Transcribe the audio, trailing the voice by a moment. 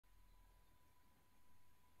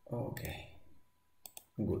Okay,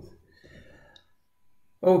 good.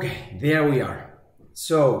 Okay, there we are.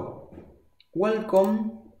 So,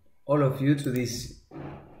 welcome all of you to this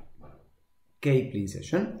K-Plane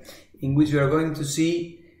session, in which we are going to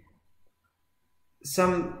see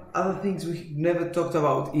some other things we never talked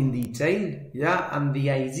about in detail, yeah? And the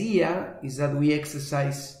idea is that we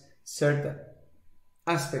exercise certain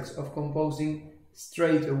aspects of composing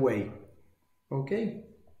straight away, okay?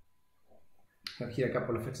 I have here a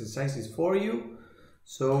couple of exercises for you,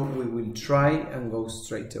 so we will try and go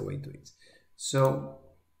straight away to it. So,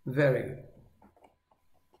 very good.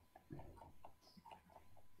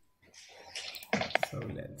 So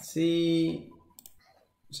let's see,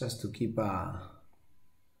 just to keep a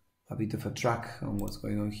bit of a track on what's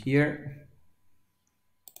going on here.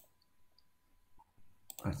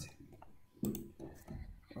 That's it.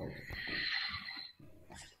 Okay.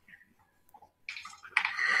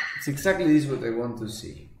 It's exactly this what I want to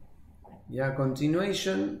see. Yeah,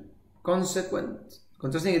 continuation, consequent,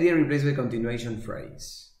 contrasting idea replaced by continuation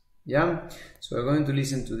phrase. Yeah, so we're going to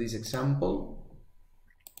listen to this example,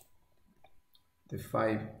 the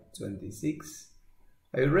 526.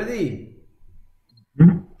 Are you ready?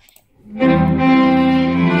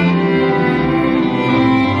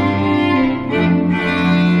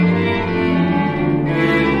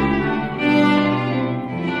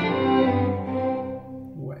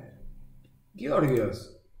 Well,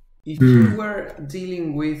 Georgios, if you were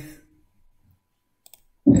dealing with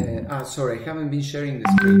sorry, I haven't been sharing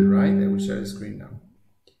the screen, right? I will share the screen now.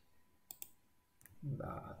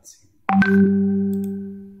 That's it.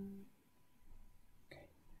 Okay,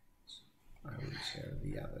 so I will share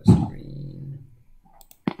the other screen.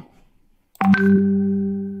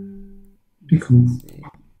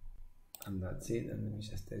 And that's it. And let me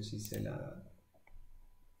just tell Gisela that.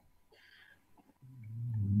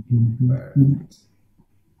 Perfect.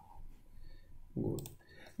 Good.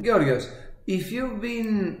 Georgios, if you've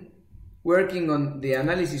been working on the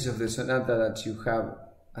analysis of the sonata that you have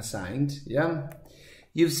assigned, yeah,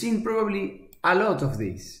 you've seen probably a lot of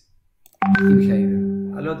this in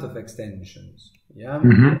Haydn, a lot of extensions, yeah.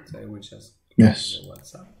 So I will just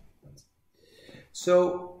WhatsApp.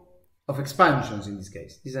 So of expansions in this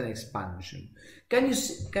case. This is an expansion. Can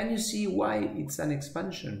you see why it's an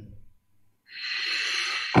expansion?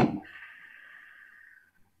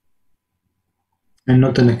 And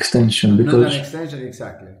not an extension, because not an extension,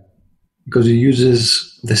 exactly. Because it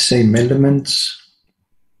uses the same elements.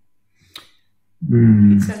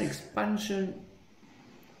 It's an expansion.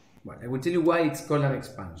 Well, I will tell you why it's called an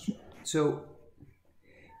expansion. So,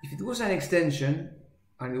 if it was an extension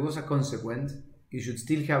and it was a consequent, you should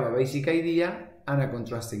still have a basic idea and a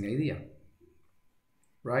contrasting idea,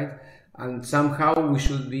 right? And somehow we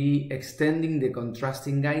should be extending the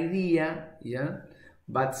contrasting idea, yeah?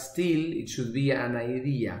 But still it should be an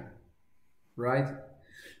idea, right?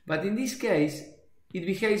 But in this case, it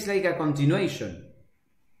behaves like a continuation,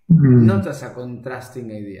 not as a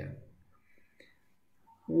contrasting idea.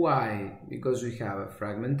 Why? Because we have a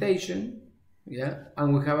fragmentation, yeah,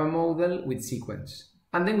 and we have a model with sequence,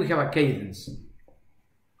 and then we have a cadence.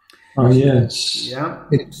 Oh yes. Yeah.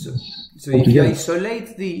 So if you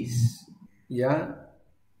isolate this, yeah,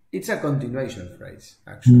 it's a continuation phrase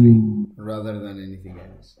actually, rather than anything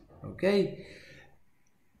else. Okay.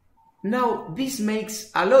 Now this makes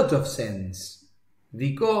a lot of sense,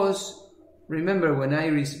 because remember when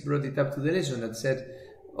Iris brought it up to the lesson that said,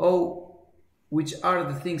 oh, which are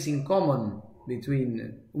the things in common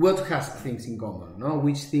between, what has things in common, no?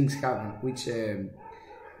 Which things have, which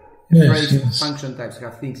phrase function types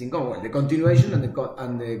have things in common? Well, the continuation and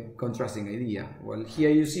the contrasting idea. Well, here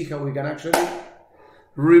you see how we can actually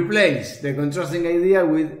replace the contrasting idea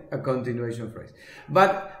with a continuation phrase.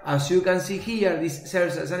 But as you can see here, this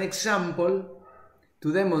serves as an example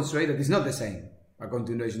to demonstrate that it's not the same, a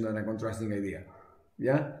continuation and a contrasting idea.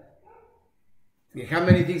 Yeah? We have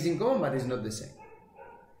many things in common, but it's not the same.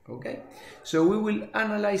 Okay? So we will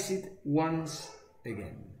analyze it once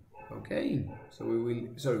again. Okay? So we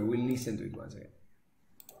will listen to it once again.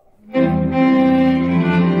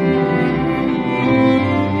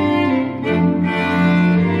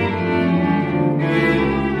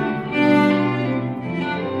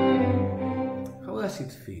 How does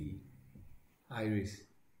it feel, Iris?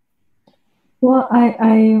 Well,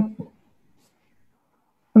 I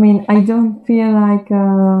mean, I don't feel like,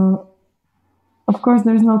 of course,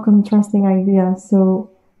 there's no contrasting idea,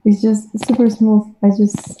 so it's just super smooth.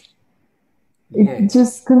 It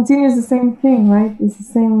just continues the same thing, right? It's the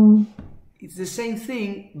same. It's the same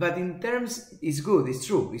thing, but in terms, it's good. It's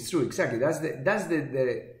true. It's true. Exactly. That's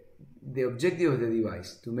the objective of the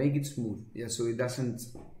device, to make it smooth. Yeah. So it doesn't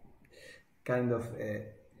kind of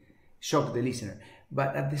shock the listener.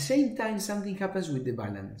 But at the same time, something happens with the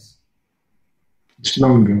balance. It's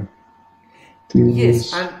longer.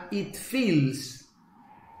 Yes, and it feels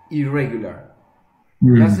irregular,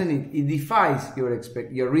 doesn't it? It defies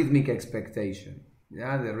your rhythmic expectation.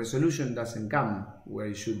 Yeah, the resolution doesn't come where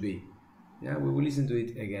it should be. Yeah, we will listen to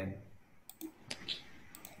it again.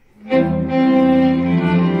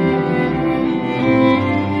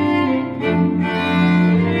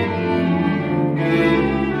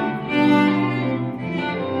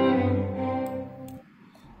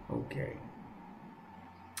 Okay.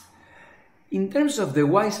 In terms of the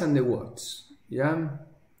whys and the whats, yeah,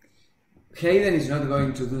 Haydn is not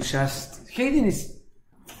going to do just. Haydn is.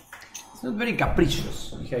 It's not very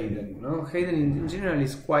capricious. Haydn, no. Haydn in general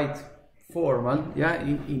is quite formal, yeah,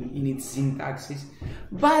 in its syntaxis,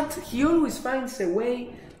 but he always finds a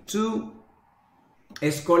way to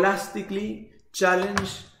scholastically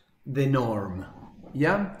challenge the norm.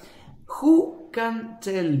 Yeah, who can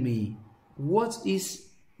tell me what is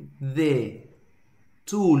the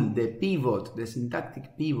tool, the pivot, the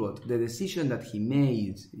syntactic pivot, the decision that he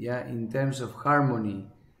made, yeah, in terms of harmony?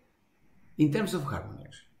 In terms of harmony,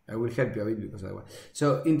 I will help you a bit because I want.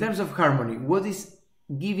 So, in terms of harmony, what is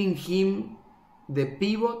giving him the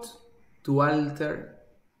pivot to alter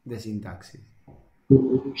the syntaxis?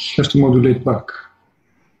 He has to modulate back.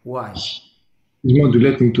 Why? He's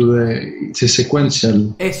modulating to it's a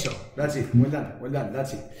sequential. Eso, that's it. Well done,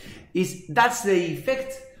 that's it. That's the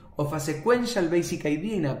effect of a sequential basic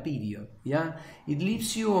idea in a period. Yeah, it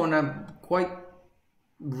leaves you on a quite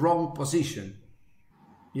wrong position.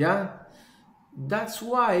 Yeah, that's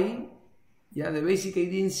why, yeah, the basic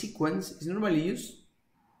idea in sequence is normally used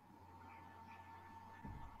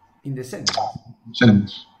in the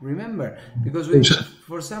sentence. Remember, because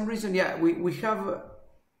for some reason, yeah, we have.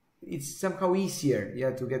 It's somehow easier,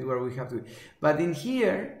 yeah, to get where we have to be. But in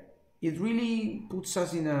here, it really puts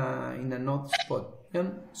us in an odd spot.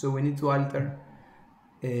 Yeah? So we need to alter.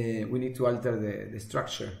 We need to alter the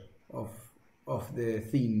structure of the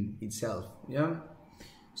theme itself. Yeah.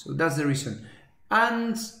 So that's the reason.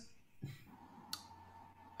 And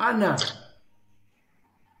Anna,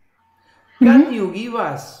 can you give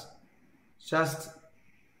us just?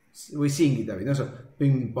 We sing it a bit. No? So,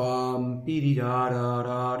 ping pam,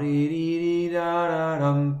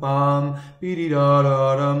 pam, pam.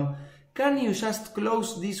 Can you just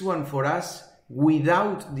close this one for us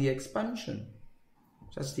without the expansion?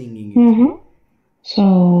 Just singing it.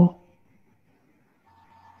 So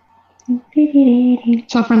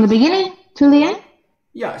from the beginning to the end?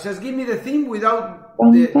 Yeah, just give me the theme without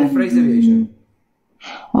the phrase deviation.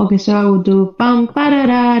 Okay, so I will do pam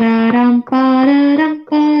parararam pararam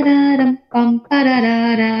pararam pam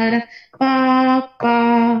pararara pa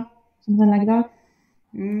pa, something like that.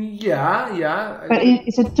 Yeah. But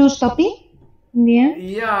is it too stoppy in the end?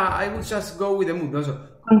 Yeah, I would just go with the mood. Also,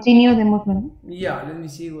 continue the movement. Yeah, let me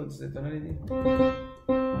see what's the tonality.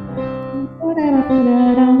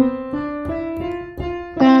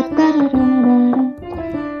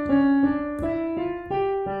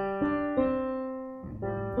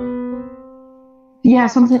 Yeah,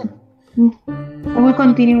 something. I will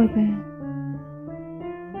continue with it.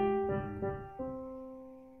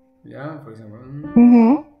 Yeah, for example.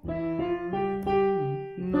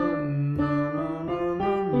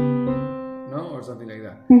 No, or something like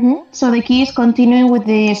that. So the key is continuing with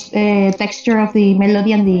the texture of the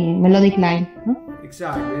melody and the melodic line. No?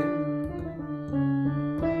 Exactly.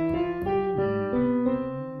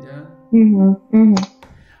 Yeah.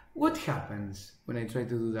 What happens when I try to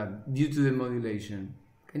do that due to the modulation?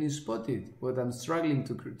 Can you spot it? What I'm struggling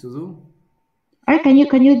to do? Alright, can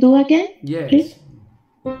you do again? Yes. Please?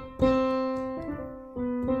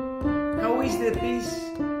 How is the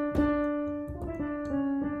piece?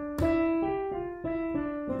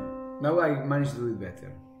 Now I managed to do it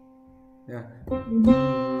better. Yeah.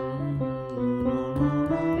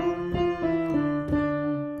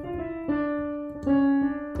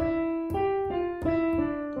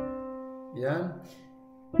 Yeah.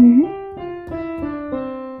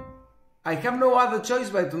 I have no other choice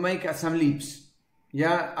but to make some leaps.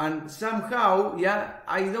 Yeah, and somehow, yeah,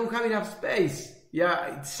 I don't have enough space.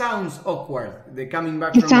 Yeah, it sounds awkward. The coming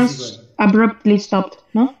back from the sequence. It sounds abruptly stopped,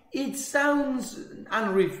 no? It sounds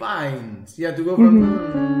unrefined. Yeah, to go from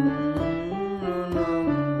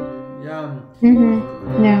yeah.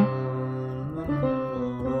 Yeah.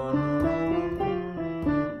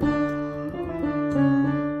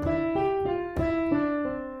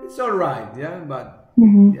 It's all right, yeah, but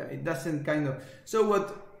yeah, it doesn't kind of. So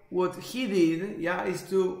what he did, yeah, is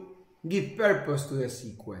to give purpose to the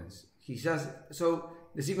sequence. He just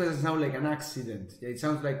the sequence sounds like an accident. Yeah, it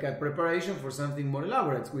sounds like a preparation for something more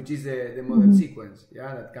elaborate, which is the model sequence.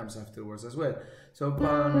 Yeah, that comes afterwards as well. So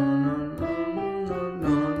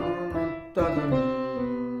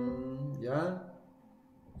yeah,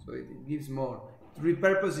 so it gives more. It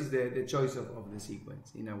repurposes the choice of the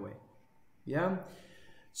sequence in a way. Yeah,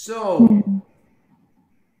 so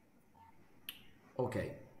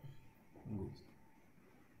okay, good.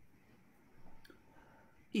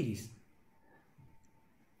 Iris.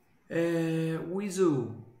 We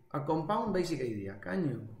do a compound basic idea, can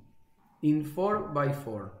you? In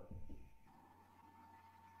 4x4.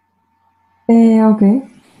 Okay.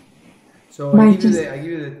 So I give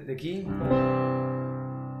you the key.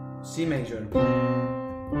 C major.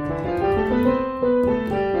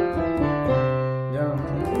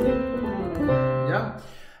 Yeah.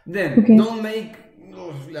 Then don't make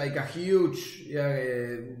like a huge,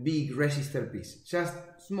 big resistor piece. Just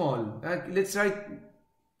small. Let's try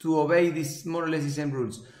to obey these more or less the same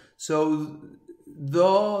rules. So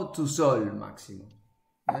do to sol maximum.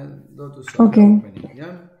 Do to sol. Opening,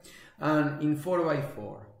 yeah. And in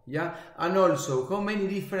 4x4. Yeah. And also, how many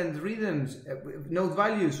different rhythms, note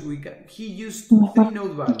values we can? He used 3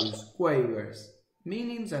 note values: quavers,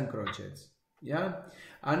 minims, and crotchets. Yeah.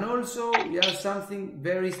 And also, something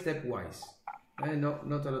very stepwise.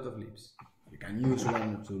 Not a lot of leaps. You can use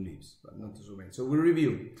 1 or 2 leaps, but not too many. So we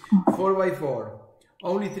review 4x4.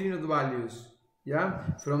 Only 3 note values,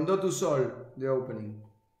 yeah? From do to sol, the opening.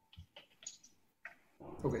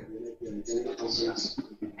 Okay.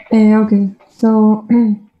 Okay, so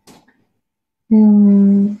dum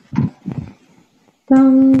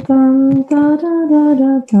dum da da da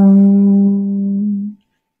da dum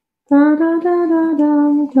da da da da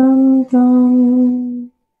dum dum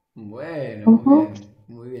dum. Bueno,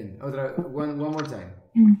 muy bien. One more time.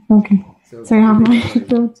 Okay. So, sorry, I have my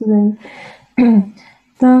throat today.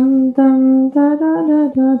 Dum dum da da da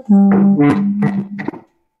da dum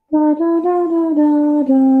da da da da da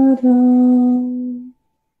da dum.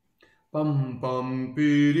 Pam pam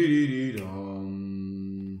piriri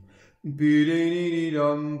dum piriri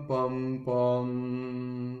dum pam pam.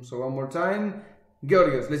 So one more time,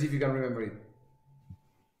 Georgios. Let's see if you can remember it.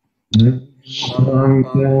 Pam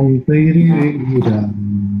pam piriri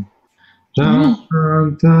dum.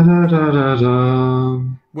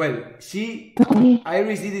 Well,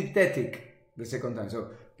 Iris did it tetic the second time. So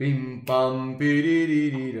pim pam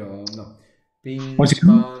piriri dum. No, pim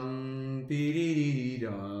pam piriri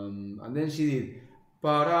dum, and then she did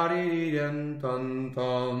parariri dum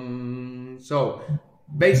dum. So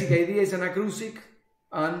basic idea is anacrusic,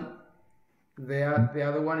 and the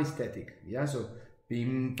other one is tetic. Yeah. So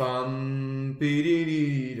pim pam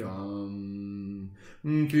piriri dum.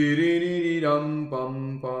 Pam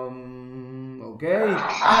pam. Okay.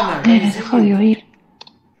 Ana, can you sing it?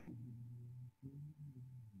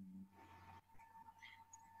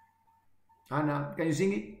 Ana, can you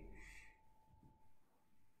sing it?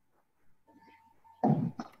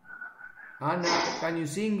 Ana, can you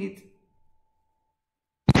sing it?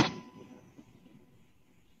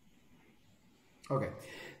 Okay.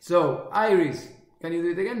 So, Iris, can you do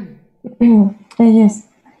it again? Yes.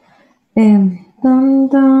 Dum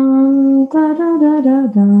dum da da da da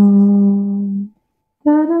dum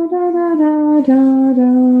da da da da da da da.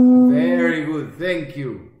 Very good, thank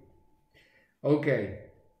you. Okay.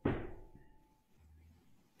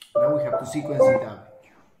 Now we have to sequence it up.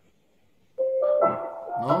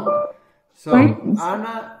 No? So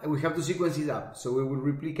Anna, we have to sequence it up. So we will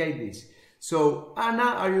replicate this. So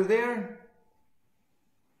Anna, are you there?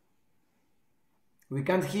 We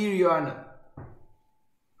can't hear you, Anna.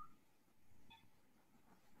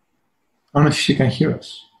 I don't know if she can hear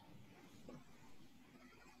us.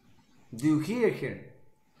 Do you hear her?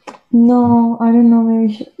 No, I don't know.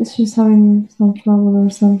 Maybe she's having some trouble or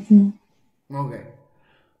something. Okay.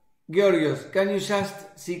 Georgios, can you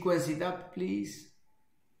just sequence it up, please?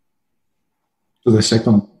 To the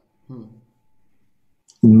second.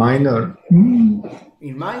 In minor. In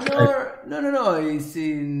minor? No. It's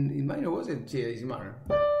in minor, was it? Yeah, it's minor.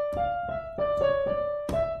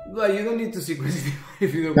 Well, you don't need to sequence it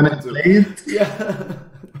if you don't Can want I to. play it? Yeah.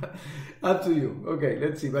 Up to you. Okay,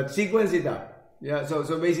 let's see. But sequence it up. Yeah, so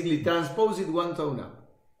basically transpose it 1 tone up.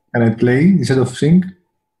 Can I play instead of sing?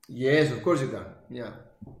 Yes, of course you can. Yeah.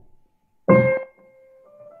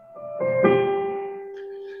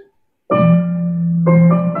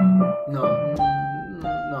 No.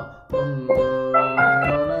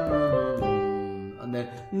 And then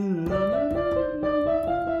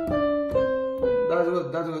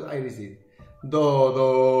that's what Iris did.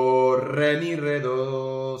 Do, re, mi, re,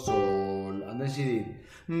 do, sol. And then she did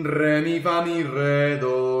Re, mi, fa, mi, re,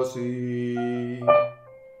 do, si.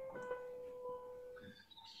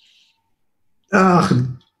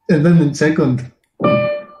 And then in second.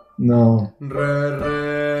 No. Re,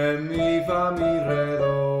 re, mi, fa, mi, re,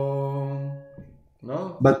 do.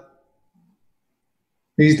 No? But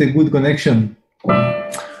is the good connection?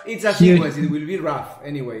 It's a sequence, it will be rough.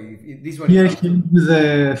 Anyway, this one Here is he uses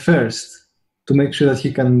the first to make sure that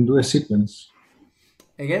he can do a sequence.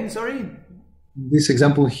 Again, sorry? This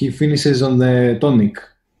example, he finishes on the tonic,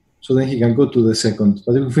 so then he can go to the second.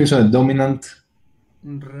 But if we finish on a dominant...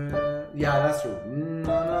 Yeah, that's true.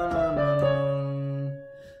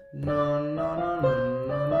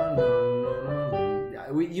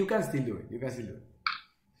 Yeah, you can still do it. You can still do it.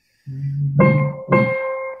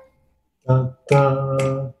 Da, da,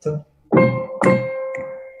 da.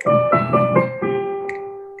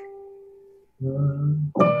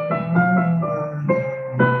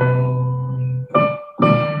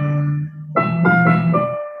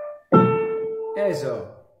 Eso.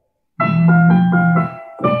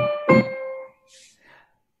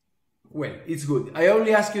 Well, it's good. I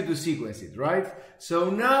only ask you to sequence it, right?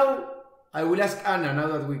 So now I will ask Anna, now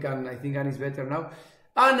that we can, I think Anna is better now.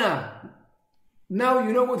 Anna, now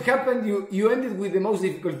you know what happened. You ended with the most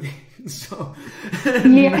difficult thing. So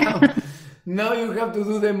Yeah. now you have to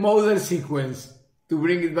do the model sequence to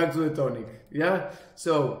bring it back to the tonic. Yeah?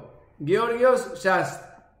 So, Georgios, just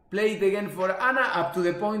play it again for Anna up to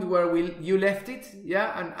the point where you left it.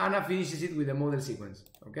 Yeah? And Anna finishes it with the model sequence.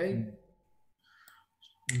 Okay?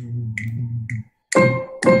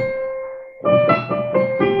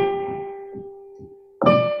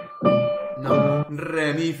 No.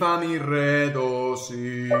 Re, mi, fa, mi, re, do,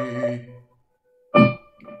 si.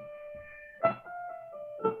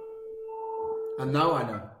 And now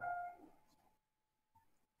Anna.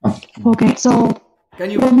 Okay, so Can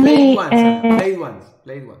you For play me, it once? Anna? Play it once.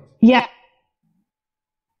 Play it once. yeah.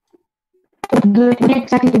 What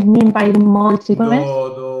exactly do you mean by the model sequence?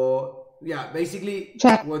 Yeah, basically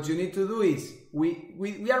Check. what you need to do is we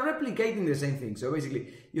are replicating the same thing. So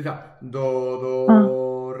basically you have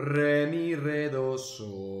do, re, mi, re, do,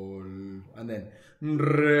 sol, and then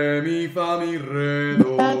re, mi, fa, mi, re,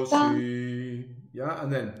 do, si. Yeah,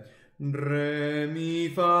 and then re, mi,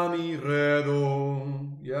 fa, mi, re,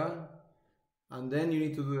 do. Yeah, and then you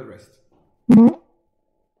need to do the rest. Mm-hmm.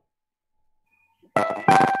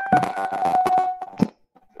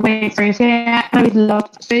 Wait, sorry, I was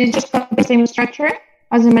lost. So it's just the same structure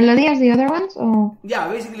as the melody as the other ones, or? Yeah,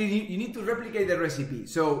 basically you need to replicate the recipe.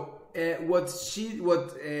 So Beethoven,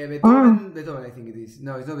 I think it is.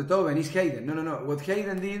 No, it's not Beethoven. It's Haydn. No. What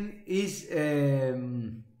Haydn did is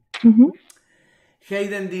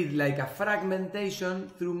Haydn did like a fragmentation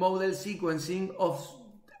through model sequencing of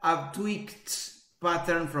a tweaked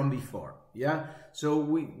pattern from before. Yeah.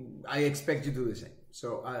 So I expect you to do the same.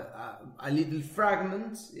 So a little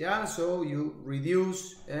fragment, yeah. So you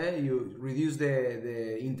reduce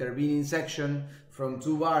the intervening section from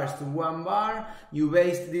 2 bars to 1 bar. You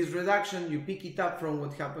base this reduction. You pick it up from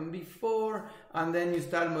what happened before, and then you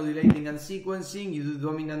start modulating and sequencing. You do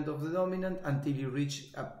dominant of the dominant until you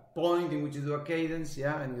reach a point in which you do a cadence,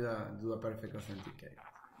 yeah, and you do a perfect authentic cadence.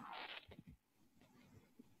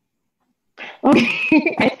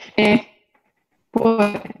 Okay.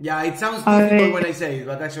 Yeah, it sounds difficult when I say it,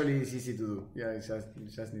 but actually it's easy to do. Yeah, you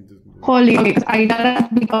just need to do it. Holy, okay, because I gotta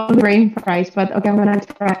become brain fries, but okay, I'm gonna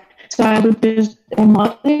try. So I would just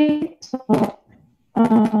model. So,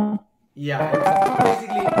 yeah,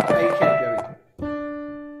 basically, I help everything.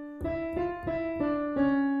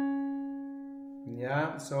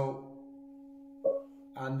 Yeah, so,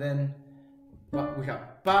 and then we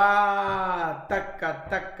have pa, taka,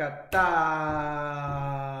 taka, ta.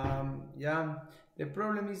 Yeah. The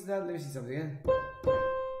problem is that, let me see something again.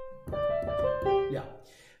 Yeah.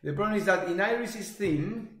 The problem is that in Iris's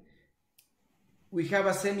theme, we have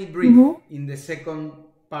a semi-brief in the second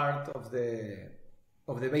part of the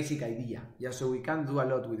basic idea. Yeah, so we can't do a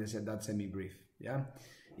lot with that semi-brief. Yeah.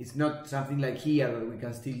 It's not something like here that we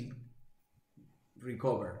can still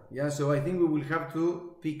recover. Yeah, so I think we will have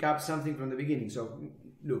to pick up something from the beginning. So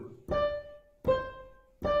look.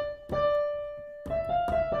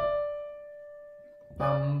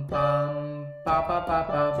 Pam pam pa pa pa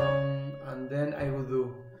pa pam, and then I will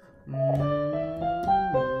do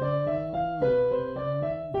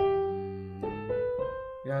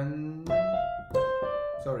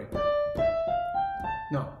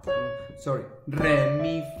sorry, re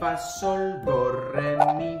mi fa sol do re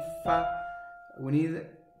mi fa. We need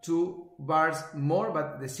 2 bars more,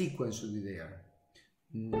 but the sequence should be there.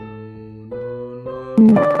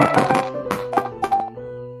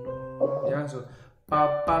 Yeah, so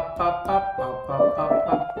pa pa pa pa pa pa pa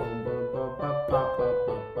pa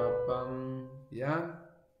pum. Yeah.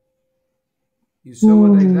 You saw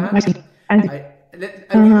what I've done? I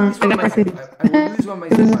will do this one myself. I will do this one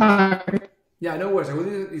myself. Yeah, no worries. I will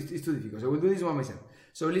do it. It's too difficult. So I will do this one myself.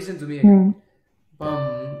 So listen to me again.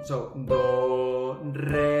 So do,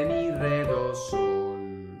 re, mi, re, do, sol.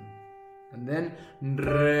 And then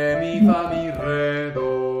re, mi, fa, mi, re,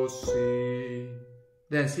 do, si.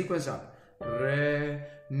 Then sequence up. Re,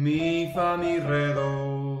 mi, fa, mi, re,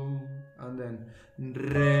 do. And then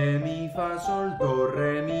re, mi, fa, sol, do,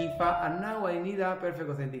 re, mi, fa. And now I need a perfect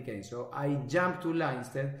authentication. So I jump to la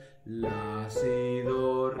instead. La, si,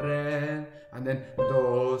 do, re. And then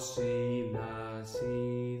do, si, la,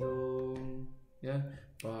 si, do. Yeah.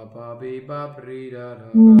 Pa, pa, pi, pa, pri, da, da,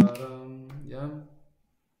 da, da. Yeah.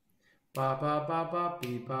 Pa, pa, pa, pa,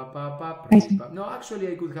 pi, pa, pa, pa, pri, pa. No, actually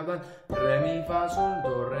I could have done re, mi, fa, sol,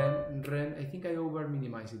 do, re, re. I think I over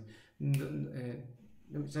minimize it.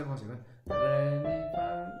 Let me say one second. Re, mi,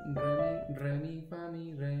 fa, re, mi, fa,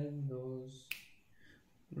 mi, re, dos.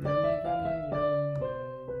 Re, mi, fa, mi, re, do.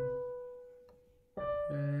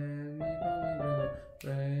 Re, mi, fa, mi, re, do.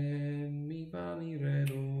 Re, mi, fa, mi, re,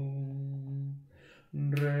 do.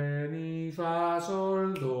 Re, mi, fa,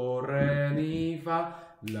 sol, do, re, mi, fa,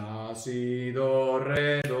 la, si, do,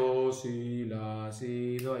 re, do, si, la,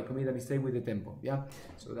 si, do. I commit a mistake with the tempo, yeah?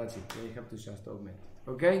 So that's it. I have to just augment it,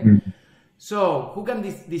 okay? So, who can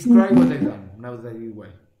describe what I've done now that I did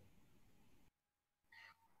well?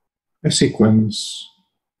 A sequence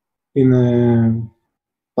in an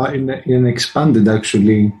expanded,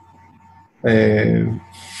 actually,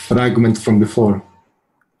 fragment from before.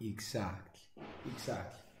 Exactly.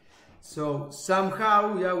 So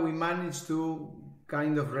somehow, yeah, we managed to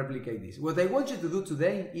kind of replicate this. What I want you to do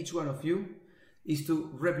today, each one of you, is to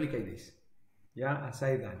replicate this, yeah, as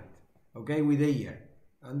I done it, okay, with a year,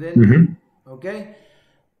 and then, okay.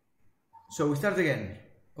 So we start again,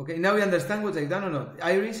 okay. Now we understand what I've done or not,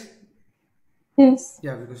 Iris? Yes.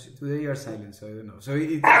 Yeah, because today you are silent, so I don't know. So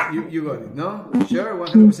you got it, no? Sure,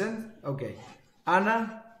 100%. Okay,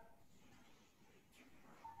 Anna.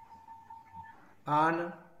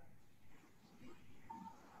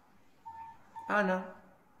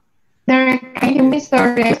 There, can you be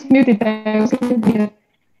sorry? I muted.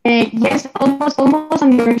 Yes, almost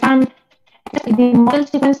understand. The model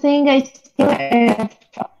sequence thing, I still,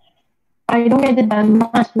 I don't get it that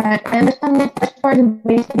much. Like, I understand the first part is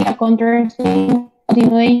basically a continuation,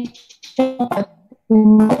 but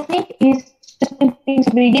I think it's just things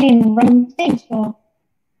beginning random things. So.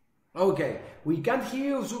 Okay, we can't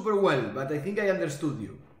hear you super well, but I think I understood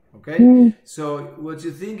you. Okay, so what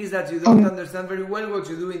you think is that you don't understand very well what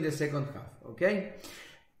you do in the second half. Okay.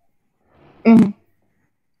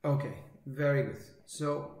 Okay, very good.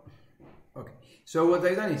 So, okay. So what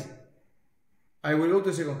I've done is, I will go to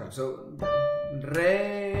the second half. So,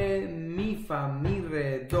 re, mi, fa, mi,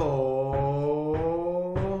 re,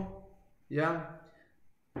 do. Yeah.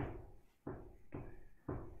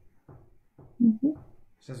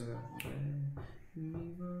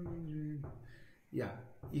 Yeah.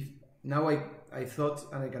 If now I thought,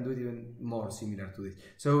 and I can do it even more similar to this.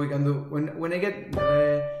 So we can do when I get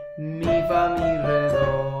re, mi, fa, mi, re,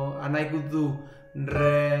 do, and I could do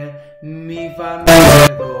re, mi, fa, mi, re,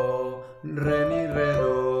 do, re, mi, re,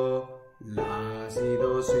 do, la, si,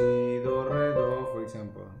 do, re, do, for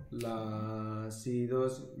example. La, si, do,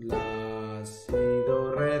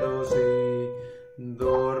 re, do, si,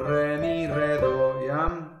 do, re, mi, re, do,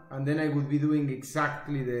 yeah? And then I would be doing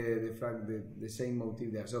exactly the same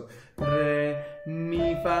motif there. So re,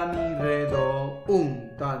 mi, fa, mi, re, do,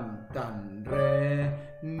 tan, tan, re,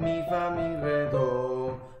 mi, fa, mi, re,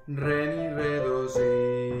 do, re, mi, re, do,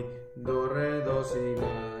 si, do, re, do, si,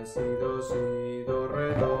 la, si, do,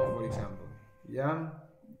 re, do, for example. Yeah?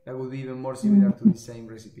 That would be even more similar to the same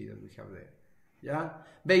recipe that we have there. Yeah?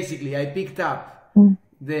 Basically, I picked up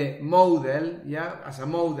the model, yeah, as a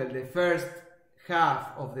model, the first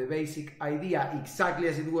half of the basic idea exactly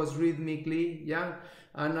as it was rhythmically, yeah,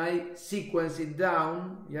 and I sequence it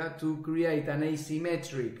down, yeah, to create an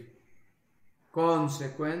asymmetric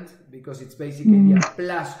consequent, because it's basically a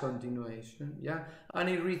plus continuation, yeah, and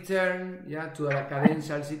in return, yeah, to a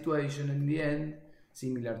cadential situation in the end,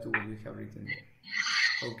 similar to what we have written there.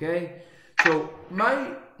 Okay, so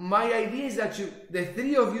my idea is that the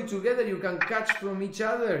three of you together, you can catch from each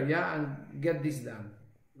other, yeah, and get this done.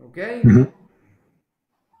 Okay.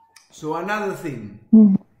 So another thing.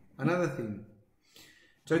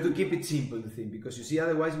 Try to keep it simple, the thing, because you see,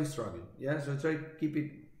 otherwise we struggle. Yeah, so try to keep it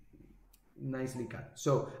nicely cut.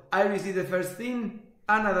 So Iris did the first thing,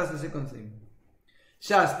 Anna does the second thing.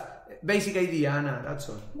 Just basic idea, Anna. That's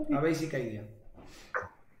all. A basic idea.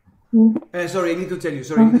 Mm-hmm. Sorry, I need to tell you.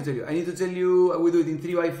 I need to tell you. We do it in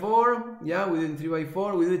 3x4. Yeah, we do it in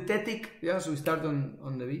 3x4. We do it tetic. Yeah, so we start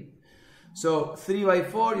on the beat. So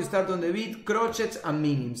 3x4. You start on the beat. Crotchets and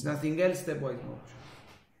minims. Nothing else. Stepwise motion.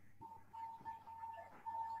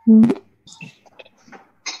 Mm-hmm.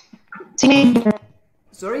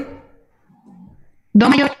 Sorry. Do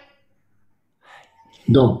major.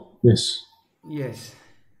 Do. Yes. Yes.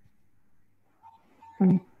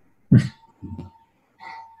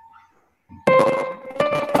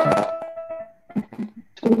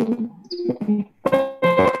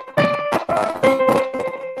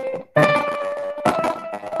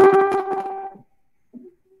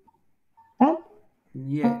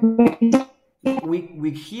 Yeah.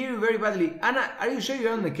 We hear you very badly. Anna, are you sure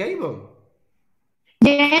you're on the cable?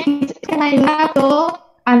 Yes, my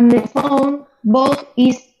laptop and the phone, both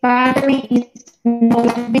is battery is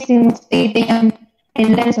missing state and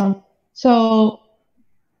lesson. So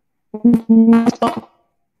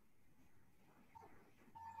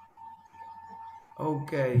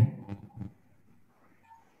Okay.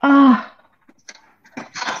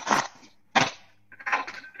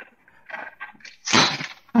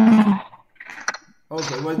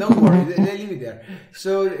 Okay, well, don't worry. They leave it there.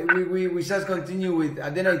 So we just continue with.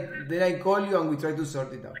 Then I call you and we try to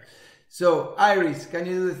sort it out. So Iris, can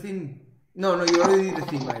you do the theme? No, you already did the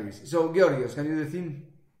theme, Iris. So Georgios, can you do the theme?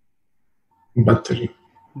 Battery.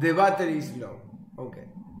 The battery is low. Okay,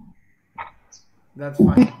 that's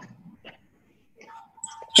fine.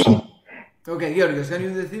 So, Okay, Georgios, can you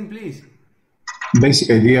do the theme, please? basic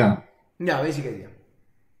idea. Yeah, basic idea.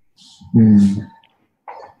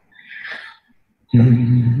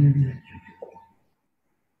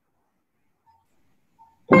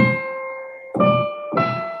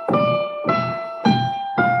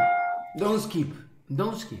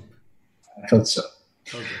 Don't skip. I thought so.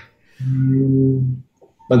 Okay.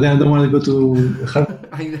 But then I don't want to go to hard.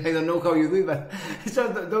 I don't know how you do it, but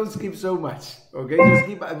just don't skip so much. Okay, just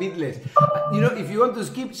skip a bit less. If you want to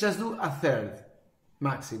skip, just do a third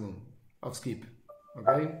maximum of skip.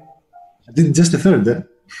 Okay. I did just a third.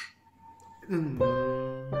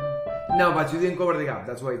 No, but you didn't cover the gap.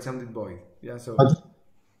 That's why it sounded void. Yeah. So.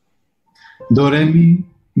 Do, re,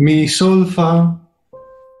 mi, sol, fa.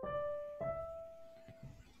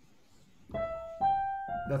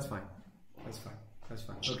 That's fine.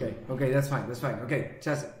 Okay, that's fine. Okay,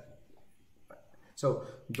 just so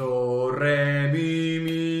do re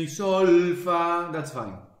mi sol fa. That's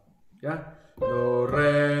fine. Yeah. Do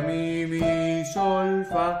re mi sol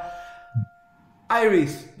fa.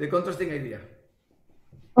 Iris, the contrasting idea.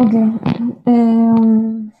 Okay.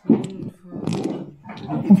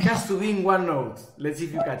 It has to be in one note. Let's see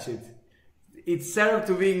if you catch it. It's served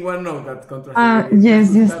to be in one note, that contrasting idea.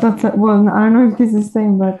 Yes. That's well. I don't know if it's the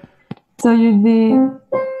same, but so you did.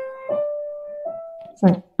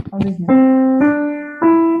 Sorry, I'll do it now.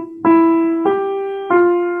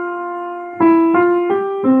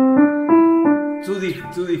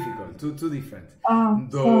 Too difficult. Too different.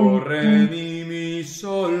 Do, re, mi,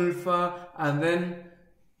 sol, fa, and then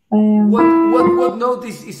what note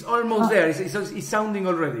is almost there? It's sounding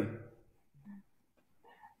already.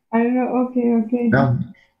 I don't know. Okay. Yeah.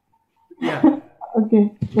 Yeah.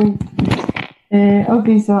 Okay.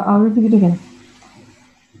 Okay, so I'll repeat it again.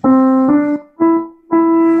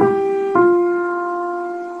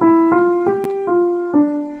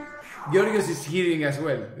 Georgios is hearing as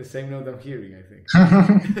well, the same note I'm hearing, I think.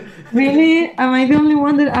 Really? Am I the only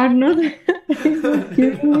one that are not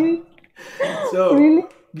hearing? So, Really?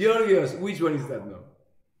 Georgios, which one is that note?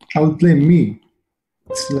 I would play mi.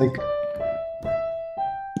 It's like.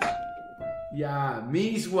 Yeah,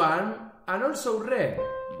 mi is one, and also re.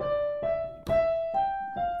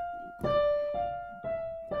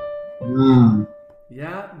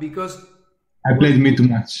 Yeah, because I played mi too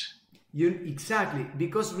much. Exactly,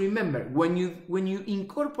 because remember, when you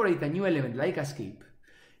incorporate a new element like a skip,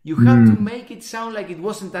 you have to make it sound like it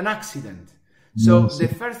wasn't an accident. So the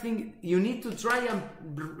first thing, you need to try and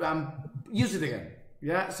use it again.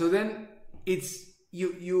 Yeah. So then it's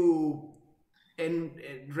you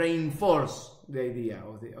reinforce the idea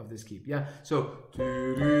of the skip. Yeah. So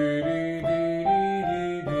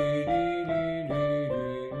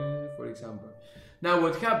for example, now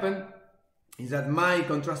what happened is that my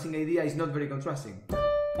contrasting idea is not very contrasting.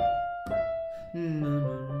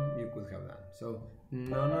 No, you could have that. So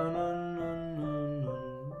no,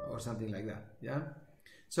 or something like that. Yeah.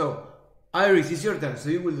 So Iris, it's your turn. So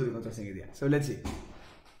you will do the contrasting idea. So let's see.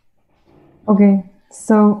 Okay.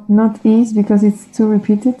 So not is because it's too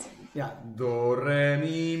repeated. Yeah. Do re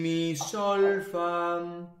mi sol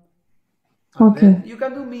fa. And Okay. then you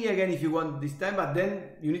can do me again if you want this time, but then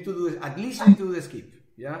you need to do at least you need to do the skip.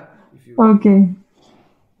 Yeah. If you. Okay.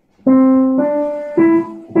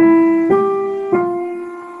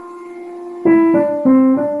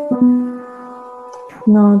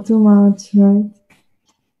 No, too much, right?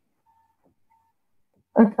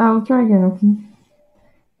 Okay, I'll try again, okay?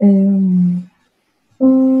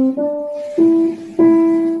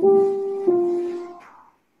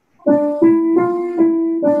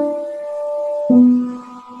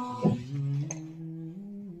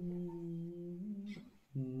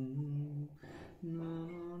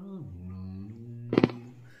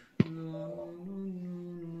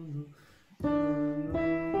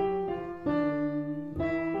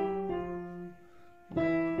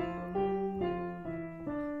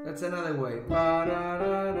 That's another way.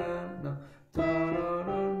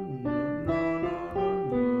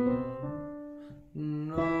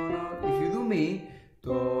 If you do me,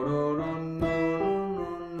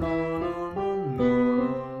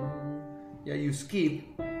 yeah, you skip,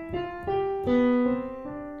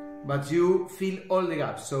 but you fill all the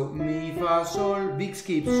gaps. So mi, fa, sol, big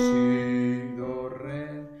skip, si, do, re.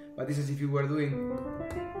 But this is if you were doing,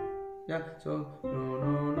 yeah. So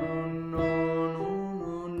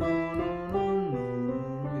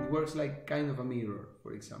it works like kind of a mirror,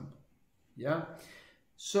 for example. Yeah.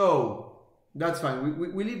 So that's fine.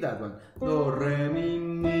 We leave that one. Do, re,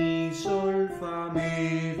 mi, sol, fa,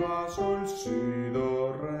 sol, si,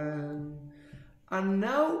 do, re. And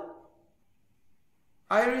now,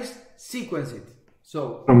 Iris, sequence it.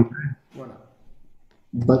 So, one up.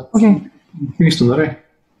 But Okay. finished on the re.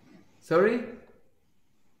 Sorry?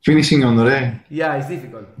 Finishing on the re. Yeah, it's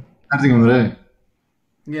difficult. Starting on the re.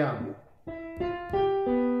 Yeah.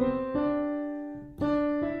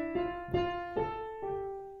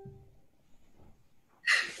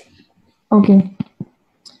 Okay.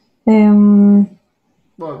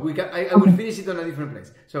 Well, we can. I will finish it on a different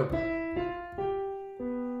place. So.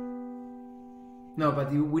 No,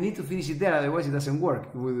 but we need to finish it there, otherwise it doesn't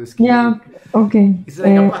work with the skip. Yeah, okay. It's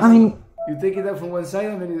like a puzzle. I mean, you take it out from one side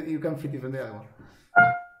and then you can fit it from the other one.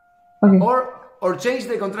 okay. Or change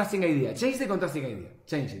the contrasting idea. Change the contrasting idea.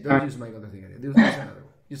 Change it. Don't use my contrasting idea. Use another.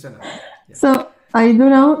 Use another. Yeah. So I do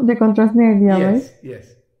now the contrasting idea, Yes. right? Yes.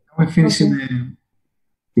 We finish in the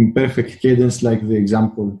imperfect cadence like the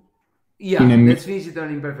example. Yeah. In a Let's finish it on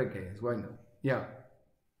imperfect cadence. Why not? Yeah.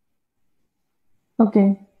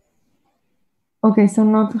 Okay. Okay, so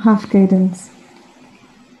not half cadence.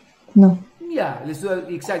 No. Yeah. Let's do it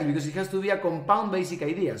exactly because it has to be a compound basic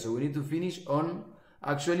idea. So we need to finish on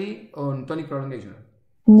tonic prolongation.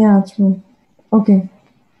 Yeah, true. Okay.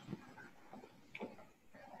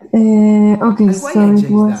 Okay, And why so I it changed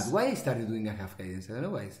was. that? Why I started doing a half cadence? I don't know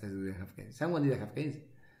why I started doing a half cadence. Someone did a half cadence.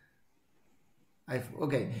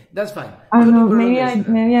 Okay, that's fine. I don't know. Tonic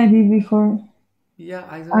Maybe I did before. Yeah,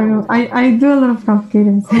 I I don't don't know. know. I do a lot of half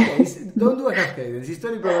cadence. Okay, don't do a half cadence. It's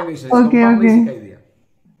tonic prolongation. It's Okay, compound okay. basic idea.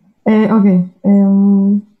 Okay.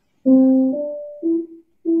 No.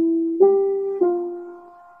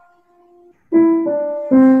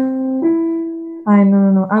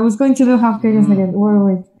 I was going to do half cadence again.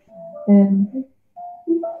 Wait.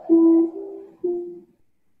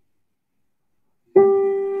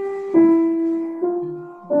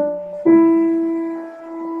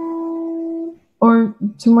 Or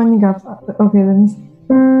too many gaps. Okay, let me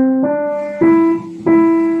see.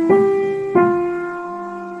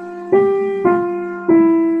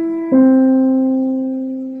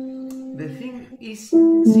 The thing is,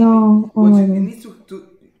 No. Oh what my you God. need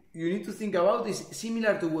you need to think about is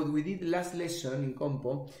similar to what we did last lesson in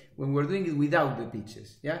compo when we're doing it without the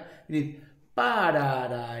pitches. Yeah, you need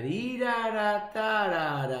parararirara,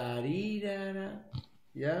 tarararirara.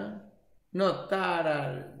 Yeah, not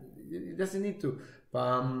tarar. It doesn't need to.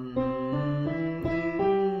 Pam.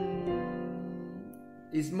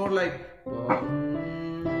 It's more like.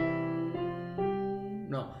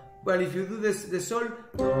 No. Well, if you do this, the sol.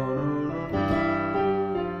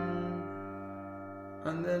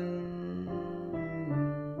 And then.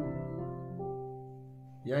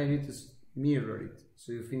 Yeah, you need to mirror it.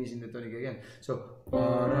 So you finish in the tonic again. So.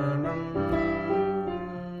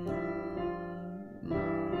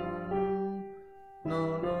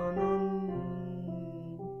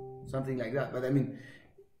 Something like that. But I mean,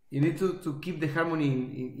 you need to keep the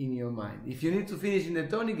harmony in your mind. If you need to finish in the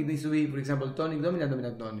tonic, it needs to be, for example, tonic, dominant,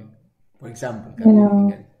 dominant, tonic. For example.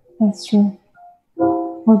 Yeah, that's true.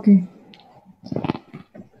 Okay.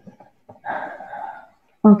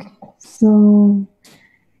 Okay, so.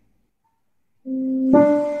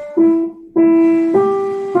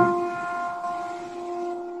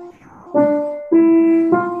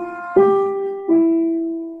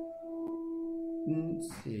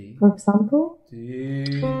 Sí. For example? Sí.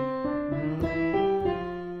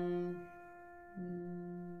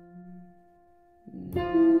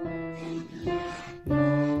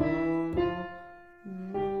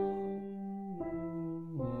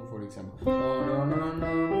 For example.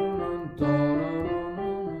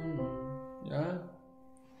 Yeah.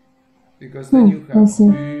 Because then you I have see.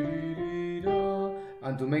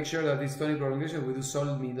 and to make sure that it's tonic prolongation, we do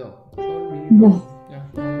sol mi do. Sol mi do. Yes. Yeah.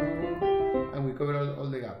 And we cover all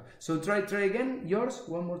the gap. So try again yours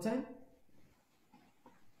one more time.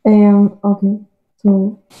 Okay.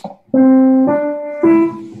 So.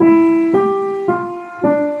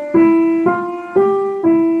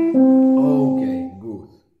 Okay, good.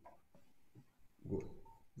 Good.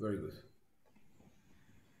 Very good.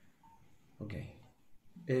 Okay.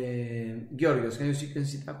 Georgios, can you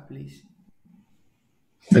sequence it up, please?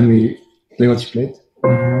 Let me play what you played.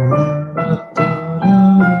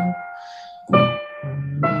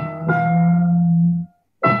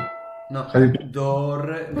 No. Do,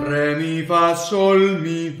 re, mi, fa, sol,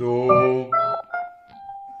 mi, do.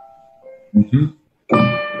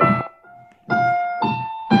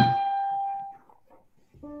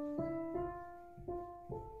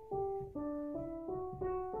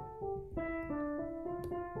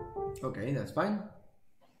 Okay, that's fine.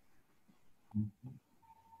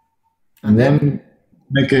 And then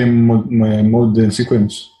make a mode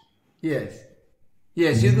sequence. Yes.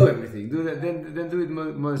 Yes, you do everything. Do that. Then do it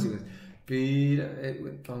mode sequence.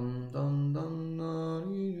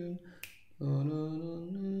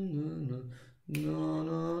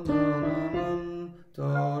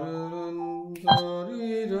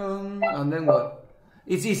 And then what?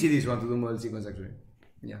 It's easy this one to do mode sequence actually.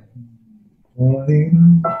 Yeah.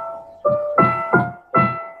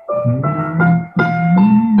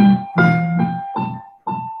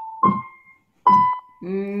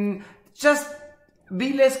 Just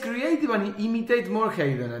be less creative and imitate more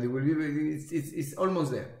Haydn, and it will be. It's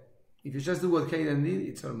almost there. If you just do what Haydn did,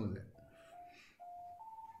 it's almost there.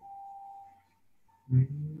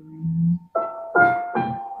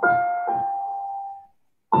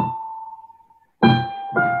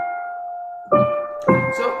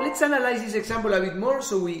 So let's analyze this example a bit more.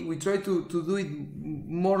 So we try to do it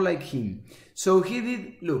more like him. So he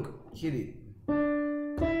did. Look, he did.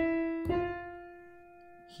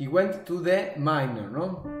 He went to the minor,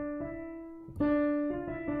 no?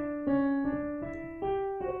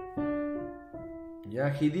 Yeah,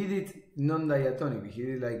 he did it non-diatonic. He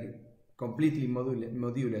did like completely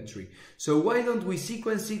modulatory. So why don't we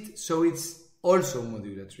sequence it so it's also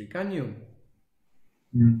modulatory? Can you?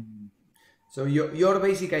 So your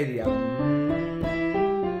basic idea.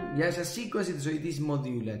 Yes, a sequence it so it is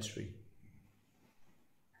modulatory.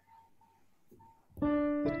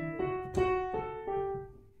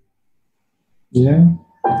 Yeah.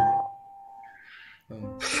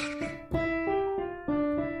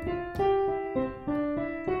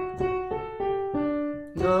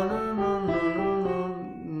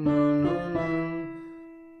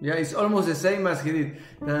 Yeah, it's almost the same as he did.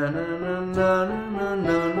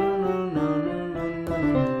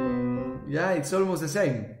 Yeah, it's almost the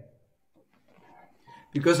same.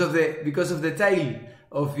 Because of the tail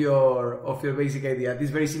of your basic idea. It's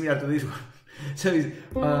very similar to this one. So it's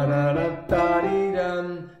then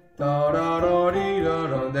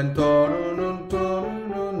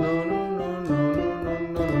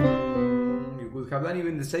you could have done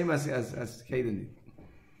even the same as Haydn did.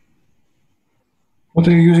 What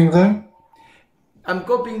are you using there? I'm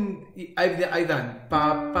copying. I've done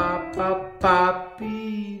pa pa pa pa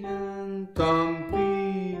pi tom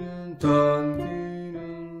pi tom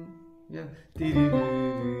yeah.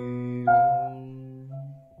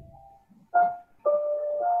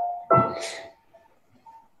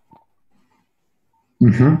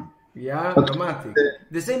 Yeah, chromatic.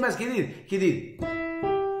 The same as he did.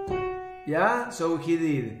 Yeah, so he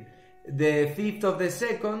did the fifth of the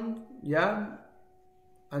second, yeah,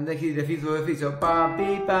 and then he did the fifth of the fifth. So pa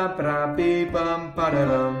pi pa pra pi pam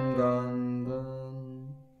pararam dun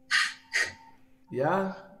dun.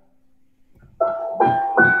 Yeah.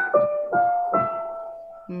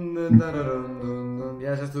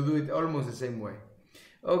 Yeah, just to do it almost the same way.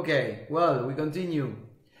 Okay, well, we continue.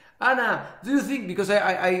 Anna, do you think, because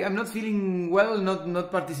I'm not feeling well,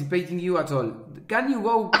 not participating you at all. Can you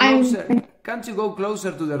go closer? Can't you go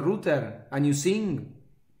closer to the router and you sing?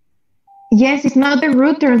 Yes, it's not the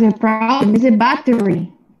router the problem, it's the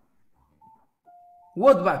battery.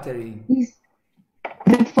 What battery? It's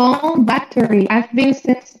the phone battery. I've been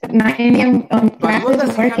since 9 a.m. on But what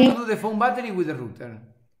does classes it have working. to do the phone battery with the router?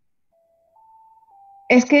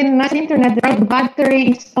 Es que no es internet, the battery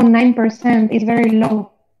is on 9%, it's very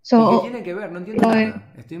low. So, ¿Y qué tiene que ver? No entiendo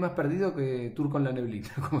nada. Estoy más perdido que Turco en la neblina,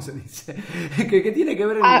 como se dice. ¿Qué tiene que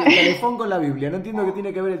ver el teléfono con la Biblia? No entiendo qué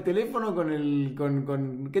tiene que ver el teléfono con el...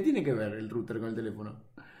 ¿Qué tiene que ver el router con el teléfono?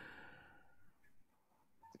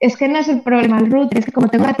 Es que no es el problema el router, es que como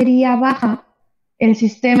tengo batería baja, el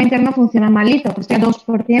sistema interno funciona malito, pues estoy a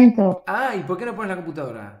 2%. Ah, ¿y por qué no pones la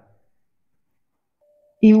computadora?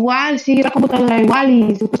 Igual, sí, la computadora igual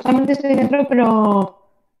y supuestamente estoy dentro, pero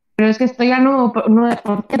es que estoy a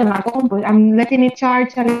 9% de la compu. I'm letting it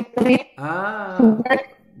charge a little bit.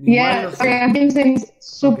 Yeah, sorry, I've been saying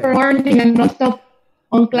super warning and not stop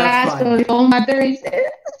on class, so the phone battery is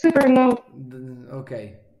super low.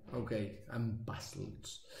 Okay, I'm puzzled.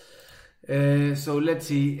 So let's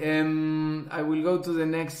see. I will go to the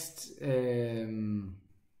next.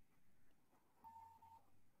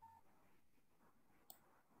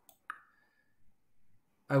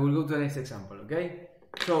 I will go to the next example, okay?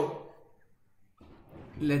 So,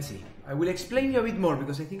 let's see. I will explain you a bit more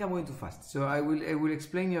because I think I'm going too fast. So I will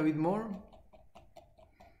explain you a bit more.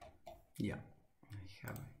 Yeah,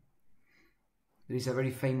 there is a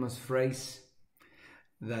very famous phrase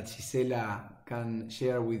that Gisela can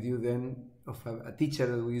share with you then of a teacher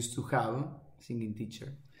that we used to have, a singing teacher,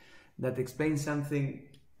 that explains something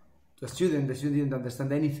to a student. The student didn't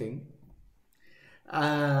understand anything.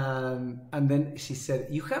 And then she said,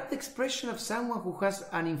 you have the expression of someone who has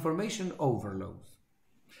an information overload.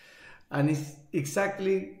 And it's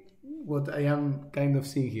exactly what I am kind of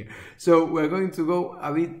seeing here. So we're going to go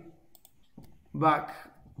a bit back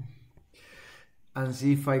and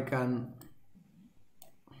see if I can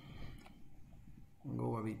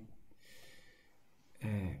go a bit.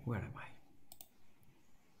 Where am I?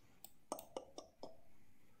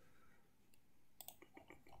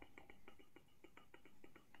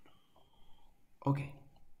 Okay.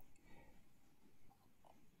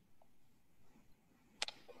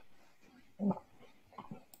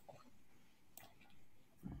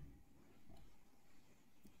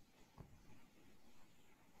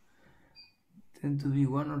 Tend to be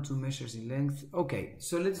 1 or 2 measures in length. Okay,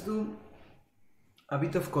 so let's do a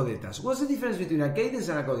bit of codettas. What's the difference between a cadence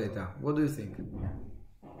and a codetta? What do you think?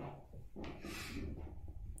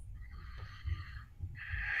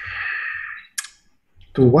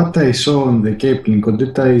 To what I saw on the Kepling,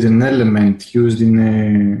 codetta is an element used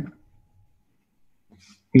in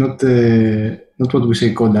not what we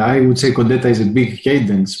say coda. I would say codetta is a big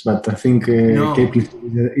cadence, but I think Kepling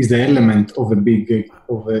is the element of a big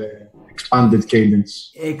expanded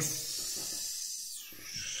cadence.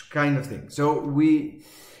 Kind of thing. So we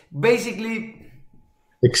basically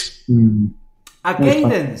a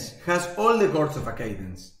cadence has all the chords of a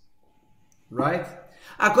cadence, right?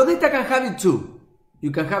 A codetta can have it too. You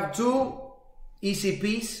can have 2 easy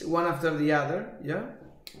P's, one after the other, yeah?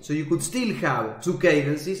 So you could still have 2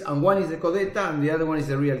 cadences, and one is the codetta and the other one is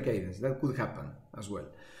the real cadence. That could happen as well.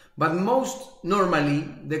 But most normally,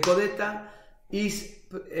 the codetta is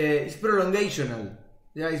prolongational.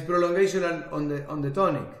 Yeah, it's prolongational on the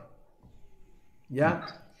tonic. Yeah?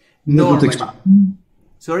 Normally.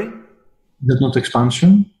 Sorry? That's not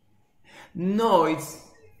expansion? No, it's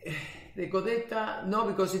the codetta, no,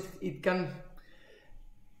 because it can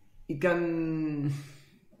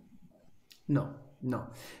no.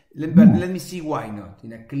 Let me see why not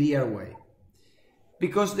in a clear way.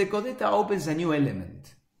 Because the codetta opens a new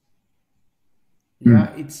element.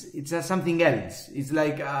 Yeah, it's something else. It's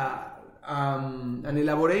like an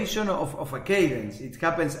elaboration of a cadence. It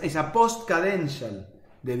happens. It's a post-cadential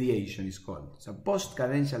deviation. It's called. It's a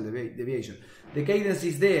post-cadential deviation. The cadence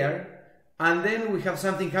is there, and then we have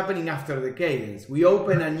something happening after the cadence. We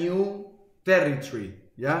open a new territory.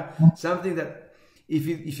 Yeah, something that if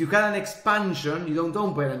you had an expansion, you don't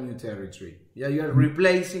open a new territory. Yeah, you are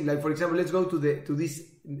replacing. Like for example, let's go to this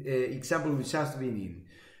example we just been in.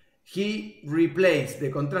 He replaced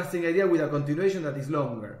the contrasting idea with a continuation that is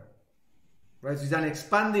longer. Right? So it's an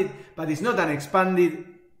expanded, but it's not an expanded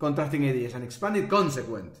contrasting idea. It's an expanded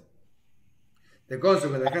consequent. The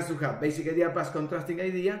consequent that has to have basic idea plus contrasting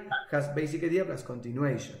idea has basic idea plus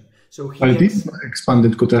continuation. So here this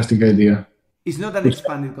expanded contrasting idea. It's not an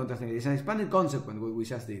expanded contrasting idea. It's an expanded consequent, what we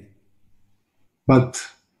just did. But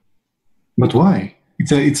why?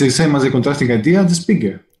 It's the same as the contrasting idea, just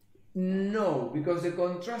bigger. No, because the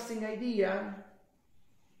contrasting idea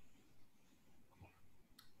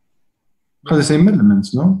has the same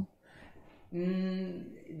elements, no?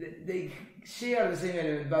 They share the same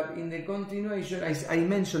element, but in the continuation, I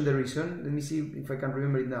mentioned the reason. Let me see if I can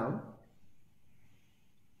remember it now.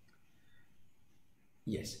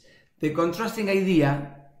 Yes. The contrasting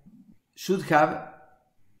idea should have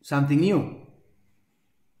something new,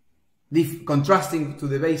 contrasting to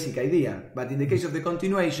the basic idea. But in the case of the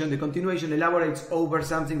continuation elaborates over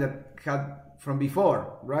something that had from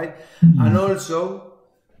before, right? And also,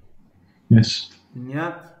 yes,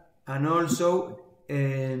 yeah, and also,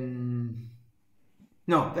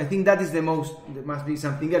 no, I think that is the most. There must be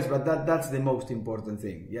something else, but that's the most important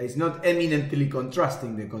thing. Yeah, it's not eminently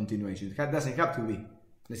contrasting the continuation. It doesn't have to be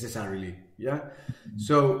necessarily. Yeah,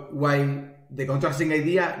 so while the contrasting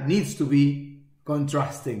idea needs to be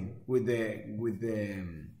contrasting with the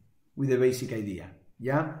basic idea.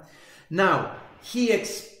 Yeah. Now he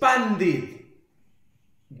expanded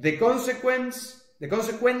the consequence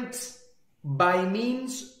by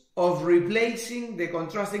means of replacing the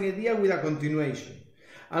contrasting idea with a continuation.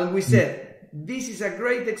 And we said, this is a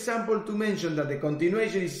great example to mention that the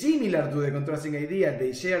continuation is similar to the contrasting idea.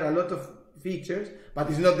 They share a lot of features, but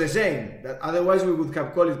it's not the same. That otherwise we would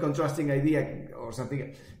have called it contrasting idea or something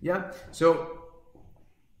else. Yeah? So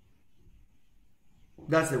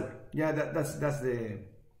that's the way. Yeah,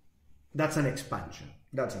 that's an expansion.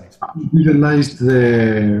 That's an expansion. We realized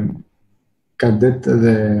the codetta,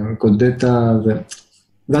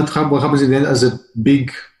 that what happens in the end as a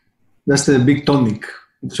big, that's the big tonic.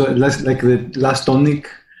 So like the last tonic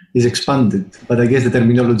is expanded, but I guess the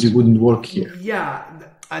terminology wouldn't work here. Yeah,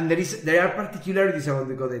 and there are particularities about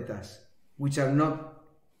the codettas, which are not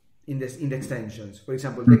in the extensions. For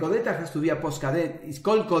example, the codetta has to be a post-cadential. It's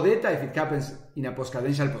called codetta if it happens in a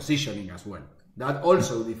post-cadential positioning as well. That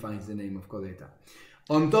also defines the name of codetta.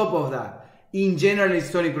 On top of that, in general,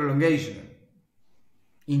 it's tonic prolongation.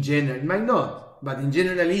 In general, it might not, but in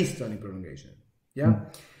general, it's tonic prolongation. Yeah?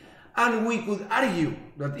 And we could argue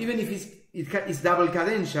that even if it's double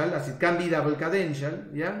cadential, as it can be double cadential,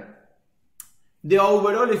 yeah, the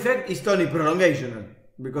overall effect is tonic prolongational,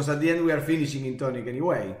 because at the end we are finishing in tonic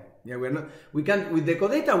anyway. Yeah, we can with the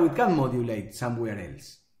codetta we can modulate somewhere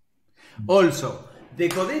else. Also, the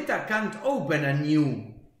codetta can't open a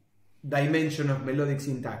new dimension of melodic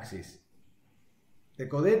syntaxis. The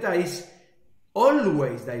codetta is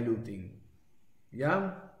always diluting.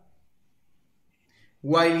 Yeah?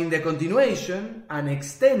 While in the continuation, an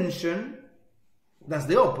extension does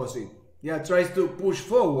the opposite. Yeah, tries to push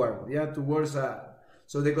forward. Yeah, towards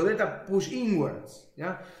so the codetta push inwards.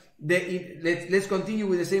 Yeah, let's continue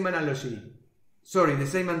with the same analogy. Sorry, the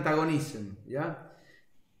same antagonism. Yeah,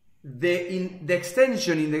 the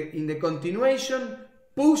extension in the continuation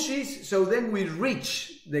pushes, so then we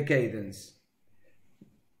reach the cadence.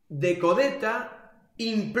 The codetta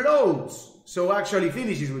implodes, so actually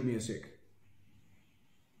finishes with music.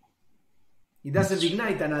 It doesn't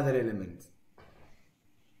ignite another element.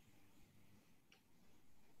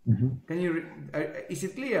 Mm-hmm. Can you? Is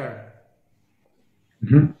it clear?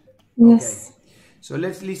 Mm-hmm. Yes. Okay. So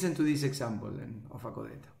let's listen to this example then of a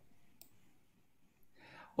codetta.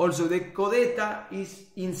 Also, the codetta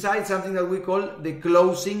is inside something that we call the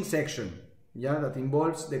closing section. Yeah, that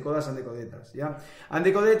involves the codas and the codettas. Yeah, and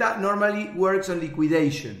the codetta normally works on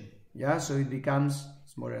liquidation. Yeah, so it becomes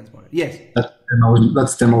smaller and smaller. Yes. That's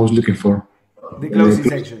the term I was looking for. The closing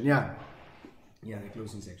section. Yeah. Yeah, the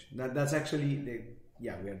closing section. That's actually the.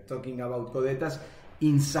 Yeah, we are talking about codettas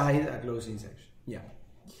inside a closing section. Yeah,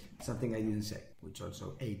 something I didn't say, which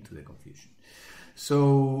also aid to the confusion.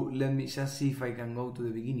 So let me just see if I can go to the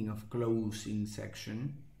beginning of closing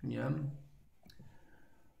section. Yeah.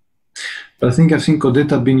 But I think I've seen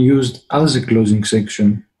codetta being used as a closing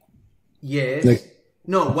section. Yes. Like,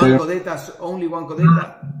 no, one codetta, only one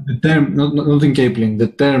codetta. The term, not in Kepling, the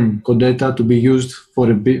term codetta to be used for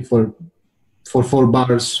a bit for 4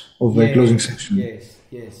 bars of a closing section. Yes,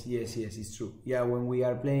 it's true. Yeah, when we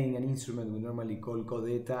are playing an instrument, we normally call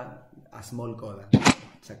codetta a small coda.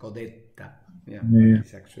 It's a codetta. Yeah.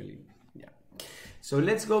 It's actually, yeah. So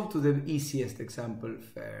let's go to the easiest example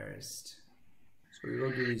first. So we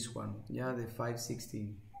go to this one, yeah, the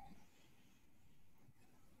 5/16.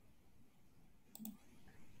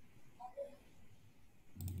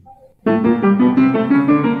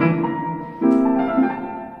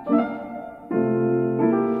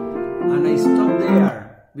 And I stop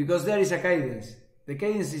there because there is a cadence. The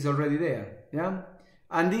cadence is already there, yeah.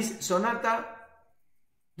 And this sonata,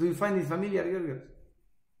 do you find it familiar, Georgios?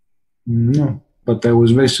 No, but I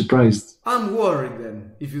was very surprised. I'm worried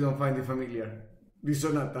then if you don't find it familiar. This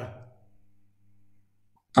sonata.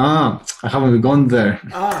 I haven't gone there.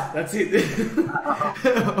 That's it.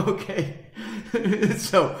 Okay.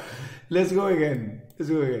 So, let's go again.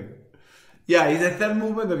 Yeah, it's the third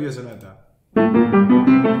movement of your sonata.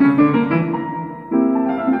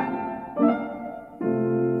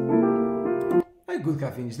 I could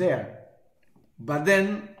have finished there. But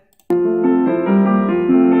then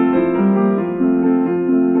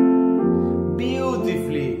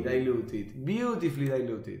beautifully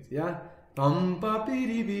diluted. Yeah. Pam pa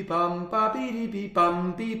piripi pam pa piripi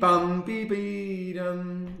pam pi pam pi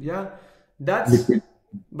piram. Yeah. That's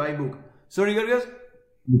by book. Sorry, Georgios?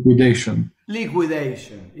 Liquidation.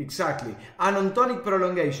 Liquidation, exactly. Anontonic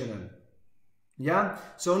prolongational. Yeah?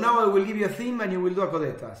 So now I will give you a theme and you will do a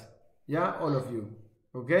codettas. Yeah? All of you.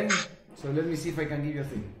 Okay? So let me see if I can give you a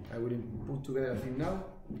theme. I will put together a theme now.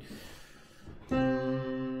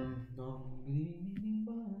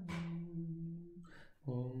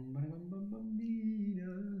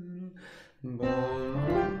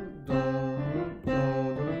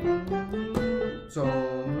 So,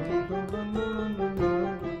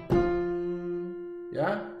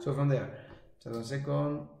 yeah? So from there. Just 1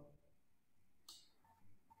 second.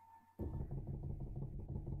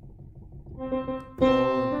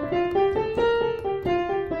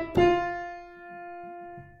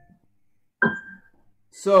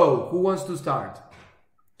 So, who wants to start?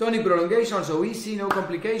 Tonic prolongation, so easy, no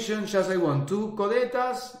complications. Just I want 2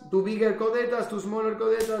 codettas, 2 bigger codettas, 2 smaller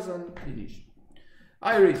codettas, and finish.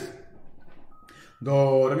 Iris.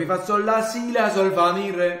 Do, re, mi, fa, sol, la, si, la, sol, fa,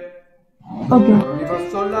 mi, re. Okay. Do, re, mi, fa,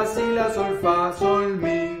 sol, la, si, la, sol, fa, sol,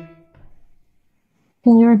 mi.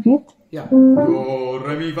 Can you repeat? Yeah. Do,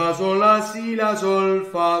 re, mi, fa, sol, la, si, la, sol,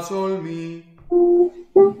 fa, sol, mi.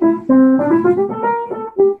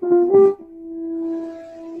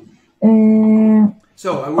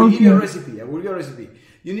 So I will give you a recipe.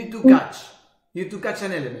 You need to catch. You need to catch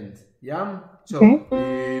an element. Yeah. So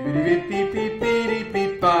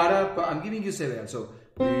I'm giving you several. So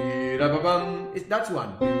that's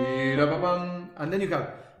one. And then you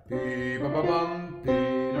have and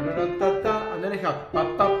then I have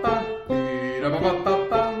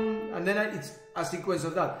and then it's a sequence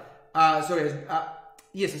of that.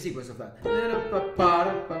 Yes, a sequence of that.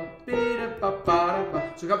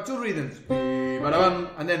 So you have 2 rhythms.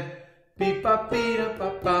 And then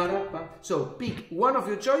so pick one of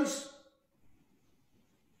your choice.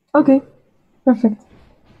 Okay, perfect.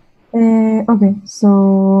 Okay,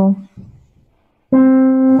 so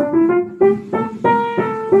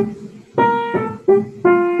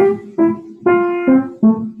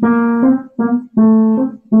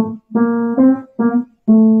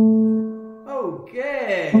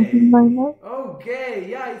Okay,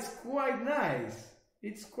 yeah, it's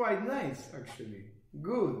quite nice actually.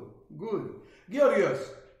 Good.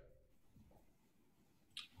 Georgios.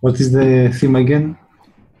 What is the theme again?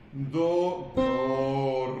 Do,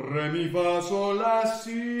 re, mi, fa, sol, la,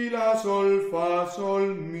 si, la, sol, fa,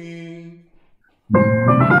 sol, mi.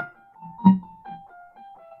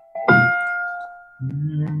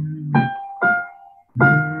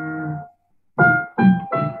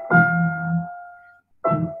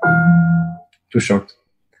 Too short.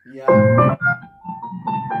 Yeah.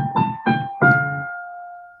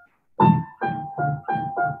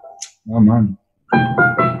 Oh man.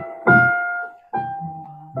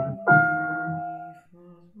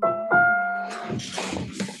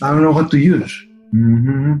 I don't know what to use.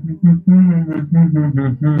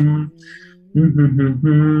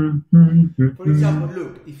 For example,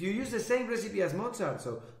 look, if you use the same recipe as Mozart,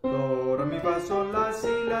 so do, re, mi, fa, sol, la,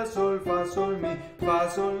 si, la, sol, fa, sol, mi, fa,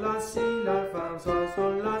 sol, la, si, la, fa, sol,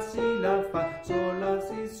 la, si, la, fa, sol, la,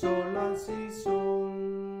 si, sol, la, si, sol.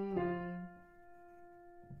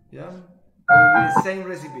 Yeah, that will be the same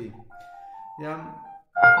recipe. Yeah,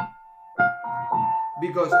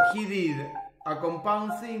 because he did a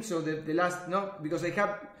compound thing, so the last, no, because I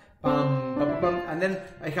have pam, pam, pam, and then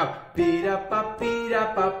I have pira pa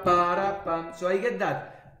para pam, so I get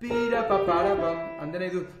that pira pa para pam, and then I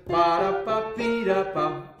do para pa pira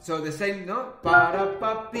pam, so the same, no, para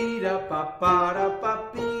pa pira para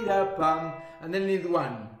pam, and then I need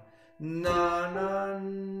one na na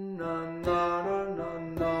na na na na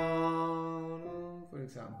na, for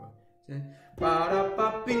example, see? Para pa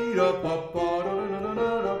pira pa para na na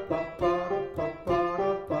na pa para pa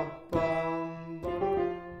para pa pam.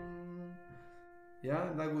 Yeah,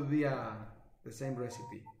 that would be the same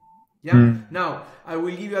recipe. Yeah. Now I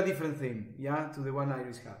will give you a different theme. Yeah, to the one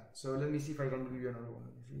Iris had. So let me see if I can give you another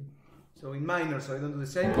one. See? So in minor, so I don't do the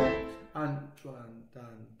same. And tan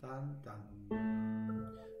tan tan tan.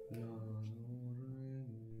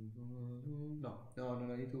 No.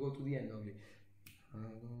 I need to go to the end only.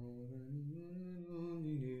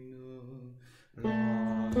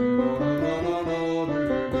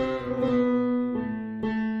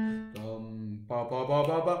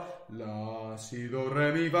 La, si, do,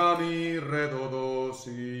 re, mi, fa, mi, re, do,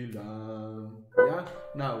 si, la. Yeah?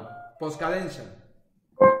 Now, post-cadential.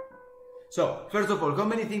 So, first of all, how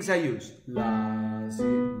many things I use? La, si,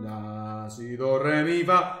 do, re, mi,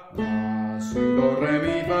 fa. La, si, do, re,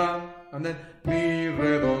 mi, fa. and then mi,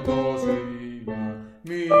 re, do, do, si, la,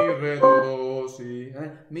 mi, re, do, do, si,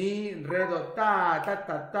 mi, re, do, ta, ta,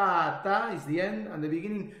 ta, ta, ta is the end, and the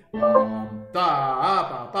beginning, ta,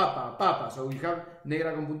 pa, pa, pa, pa, pa. So we have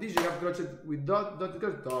negra con puntillo, you have crochet with dotted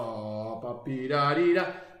crochet, ta, pa, pi, ra, ri, ra.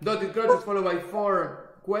 Dotted crochet followed by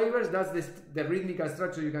 4 quavers, that's the rhythmical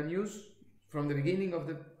structure you can use from the beginning of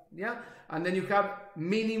the, and then you have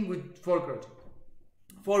meaning with 4 crochet,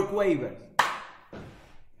 4 quavers.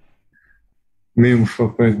 Meaning with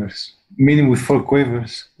 4 quavers. Meaning with 4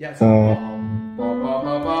 quavers. Yes. In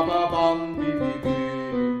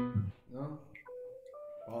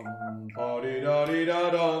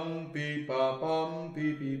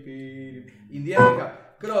the end, you have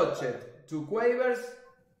crochet, 2 quavers,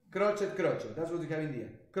 crochet, crochet. That's what you have in the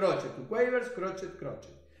end. Crochet, 2 quavers, crochet,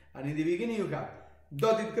 crochet. And in the beginning, you have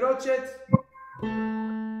dotted crochet,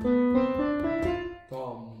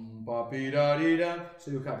 so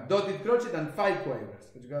you have dotted crochet and 5 quavers.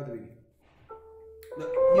 But you got to begin.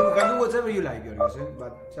 You can do whatever you like, Georgios,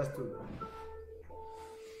 but just to.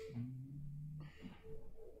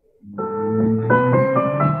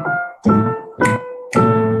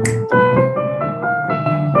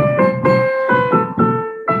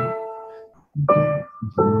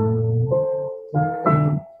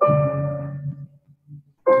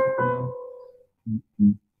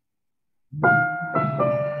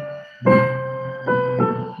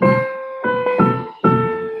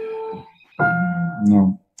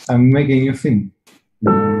 No, I'm making a new thing.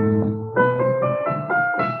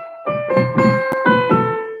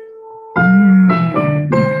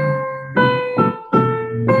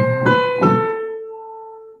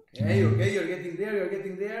 Okay, you're getting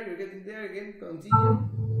there, again, continue.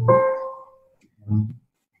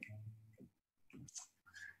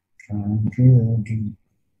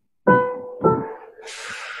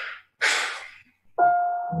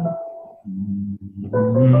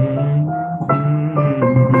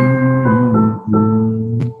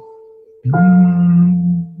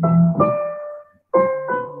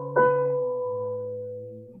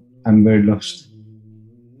 I'm very lost.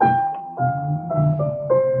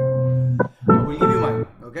 I will give you mine,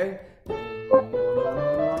 okay?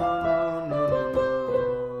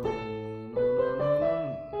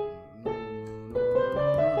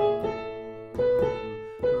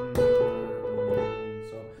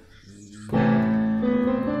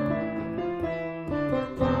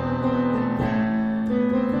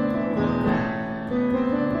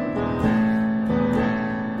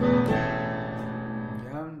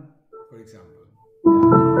 For example.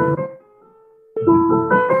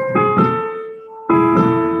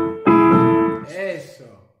 Eso.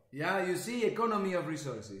 Yeah, you see, economy of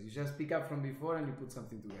resources. You just pick up from before and you put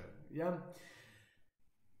something together. Yeah.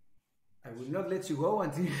 I will not let you go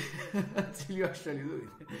until you actually do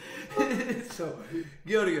it. So,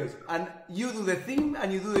 Georgios, and you do the theme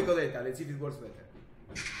and you do the codetta. Let's see if it works better.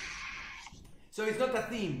 So it's not a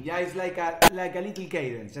theme. Yeah, it's like a little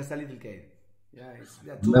cadence, just a little cadence. Yeah, it's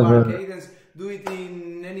a 2-bar cadence. Do it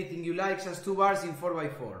in anything you like, just 2 bars in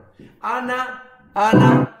 4x4. Anna,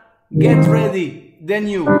 get ready. Then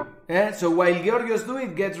you. So while Georgios do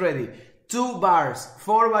it, get ready. 2 bars,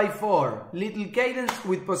 4x4, little cadence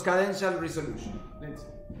with post-cadential resolution. Let's see.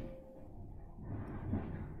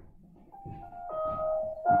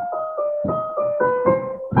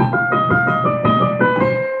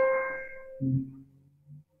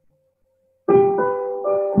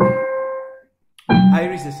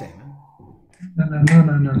 Iris the same. No.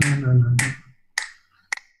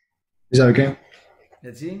 Is that okay?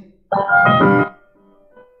 Let's see.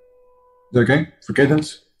 Is that okay for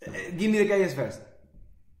cadence? Give me the cadence first.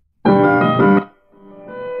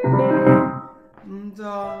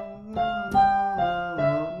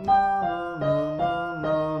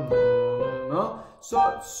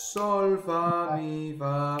 Sol, fa, mi,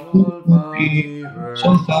 fa, sol, fa, mi, re.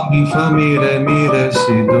 Sol, fa, mi, re,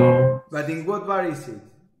 si, do. But in what bar is it?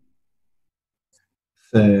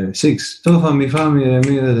 6. Sol, fa, mi,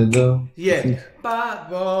 re, do. Yeah.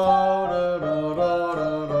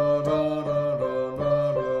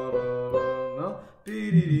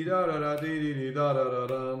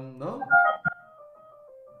 No?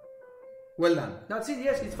 Well done. That's it,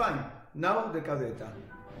 yes, it's fine. Now the codetta.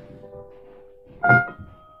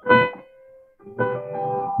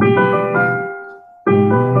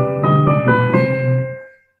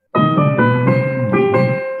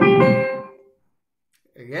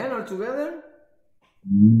 Again, all together?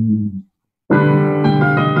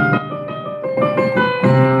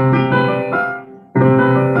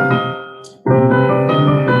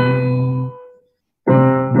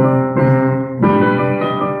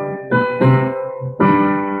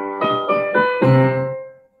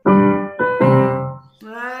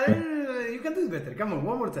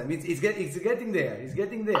 more time. It's getting there. It's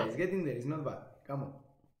getting there. It's getting there. It's not bad. Come on.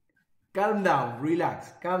 Calm down.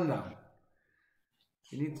 Relax. Calm down.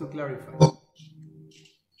 You need to clarify.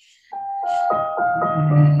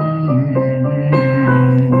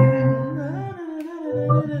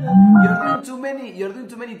 You're doing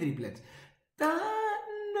too many triplets.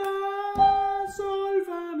 Sol,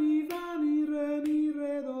 fa, mi,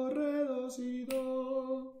 re, do, si,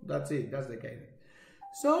 do. That's it. That's the cadence.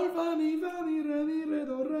 Sol, fa, mi,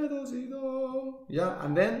 re, do, si, do. Yeah,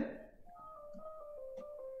 and then.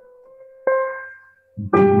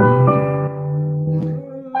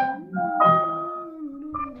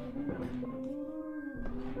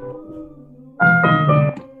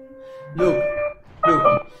 Look.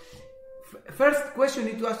 First question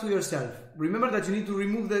you need to ask to yourself. Remember that you need to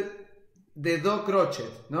remove the do crochet,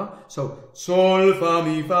 no? So sol, fa,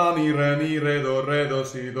 mi, re, do, si, do, re, do,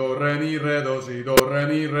 si, do, re, do, si,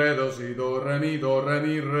 do,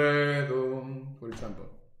 re, do, for example.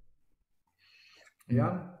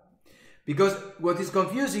 Yeah? Because what is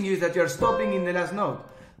confusing you is that you are stopping in the last note.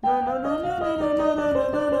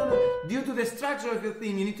 Due to the structure of your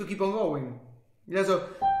theme, you need to keep on going. Yeah, so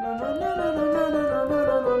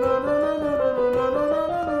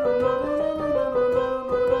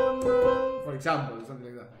for example, something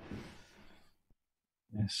like that.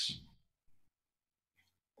 Yes.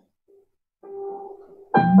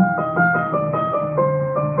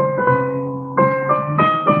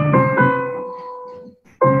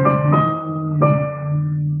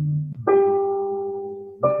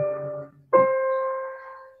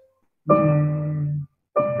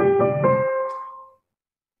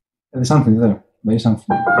 There's something there. There is something.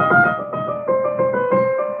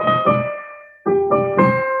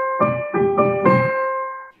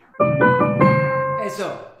 So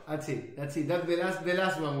that's it. That's it. The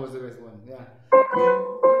last one was the best one. Yeah.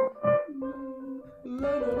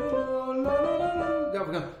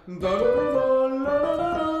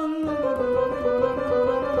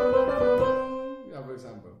 Yeah, for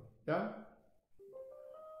example. Yeah.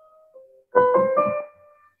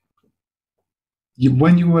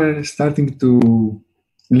 When you were starting to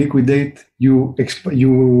liquidate, you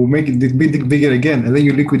make it bigger again, and then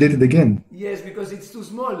you liquidate it again. Yes, because it's too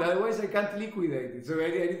small. Otherwise, I can't liquidate it. So I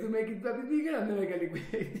need to make it a bit bigger, and then I can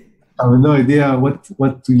liquidate it. I have no idea what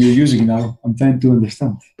you're using now. I'm trying to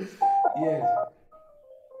understand. Yes.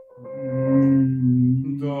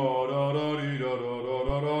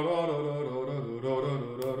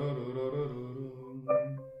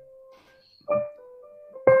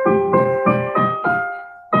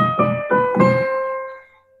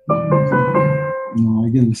 No,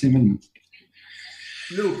 again the same element.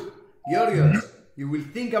 Look, Georgios, you will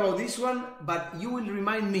think about this one, but you will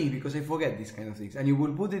remind me because I forget these kind of things, and you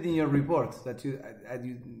will put it in your reports that you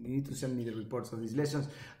need to send me the reports of these lessons,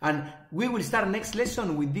 and we will start next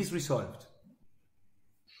lesson with this resolved.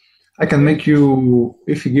 I can make you,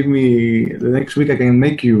 if you give me the next week, I can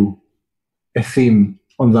make you a theme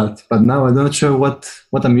on that. But now I'm not sure what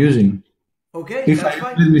I'm using. Okay, if that's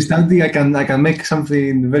I fine. study, I can make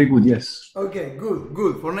something very good. Yes. Okay,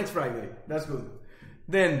 good for next Friday. That's good.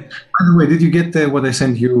 Then. By the way, did you get what I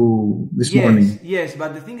sent you this morning? Yes,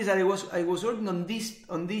 but the thing is that I was working on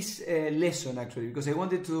this lesson actually because I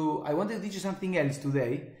wanted to teach you something else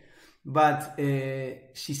today, but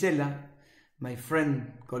Gisela, my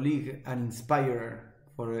friend, colleague, and inspirer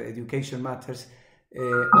for education matters,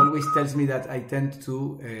 always tells me that I tend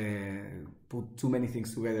to put too many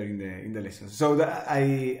things together in the lessons. So that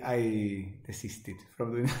I desisted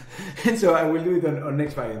from doing that. And so I will do it on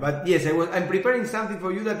next Friday. But yes, I'm preparing something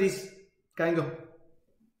for you that is kind of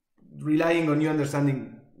relying on you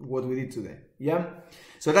understanding what we did today. Yeah?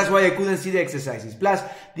 So that's why I couldn't see the exercises. Plus,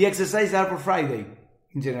 the exercises are for Friday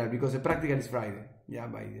in general because the practical is Friday. Yeah,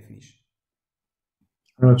 by definition.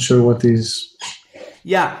 I'm not sure what is...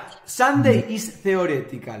 Yeah, Sunday is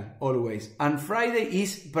theoretical always, and Friday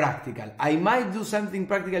is practical. I might do something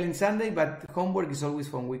practical in Sunday, but homework is always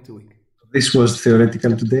from week to week. This was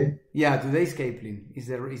theoretical today? Yeah, today's Kaplan is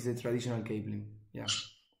the traditional Kaplan. Yeah.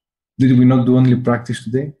 Did we not do only practice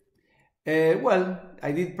today? Well,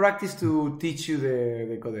 I did practice to teach you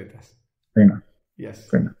the codettas. Fair enough. Yes.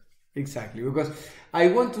 Fair enough. Exactly, because I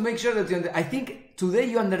want to make sure that I think today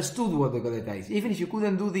you understood what the codetta is. Even if you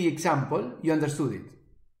couldn't do the example, you understood it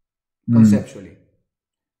conceptually.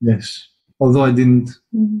 Yes, although I didn't.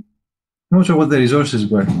 I'm not sure what the resources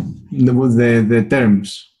were. The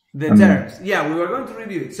terms. The terms. Yeah, we were going to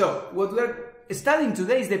review it. So what we're studying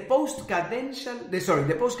today is the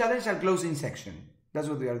post-cadential closing section. That's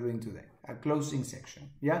what we are doing today. A closing section.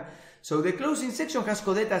 Yeah. So the closing section has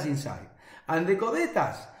codettas inside, and the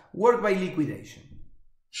codettas work by liquidation.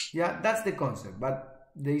 Yeah, that's the concept, but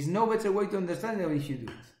there is no better way to understand it than if you do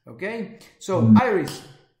it. Okay? So, Iris,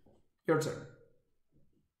 your turn.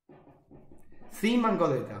 Theme and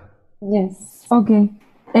codetta. Yes. Okay.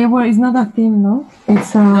 Well, it's not a theme, no?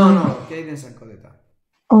 It's No, cadence and codetta.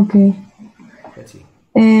 Okay. Let's see.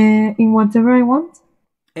 In whatever I want?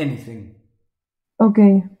 Anything.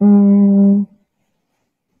 Okay.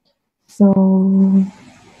 So...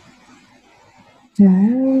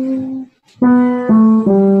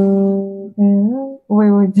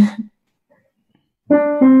 wait.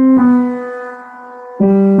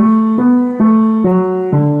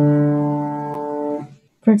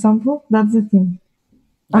 For example, that's the thing.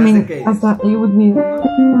 That's I mean, the cadence. it would be.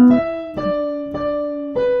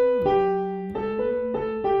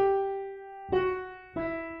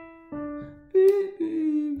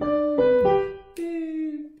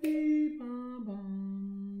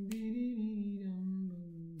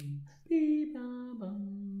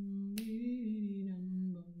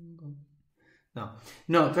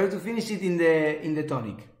 No, try to finish it in the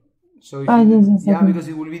tonic. So Yes, yeah, okay. because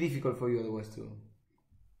it will be difficult for you otherwise to.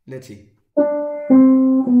 Let's see.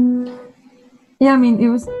 Yeah, I mean, it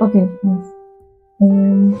was okay. Yes.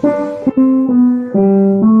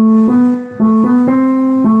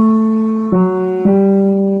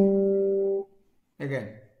 Again.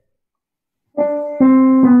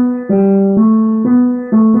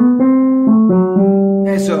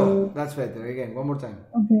 So that's better. Again, one more time.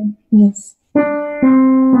 Okay. Yes.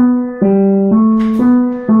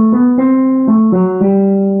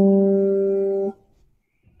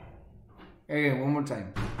 Again, one more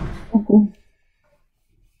time. Okay.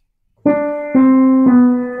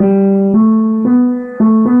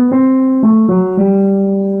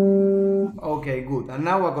 Okay, good. And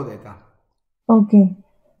now a codetta. Okay.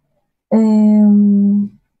 And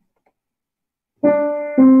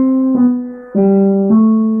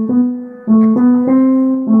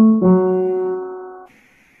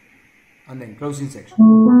then closing section.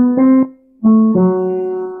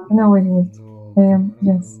 No, wait.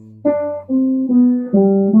 Yes.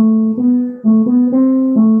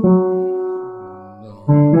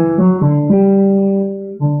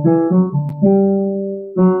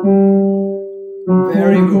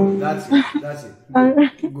 Very good. That's it.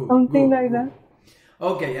 Good. Something like that.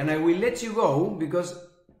 Okay, and I will let you go because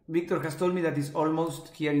Victor has told me that it's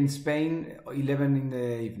almost here in Spain 11 in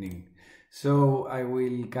the evening. So I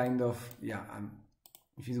will kind of,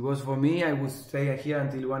 if it was for me, I would stay here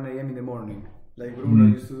until 1 a.m. in the morning, like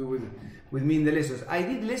Bruno used to do with me in the lessons. I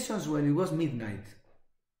did lessons when it was midnight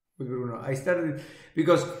with Bruno. I started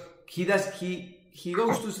because he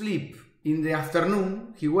goes to sleep in the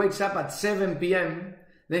afternoon, he wakes up at 7 p.m,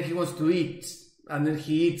 then he wants to eat, and then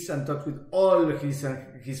he eats and talks with all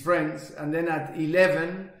his friends, and then at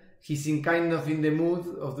 11, he's in the mood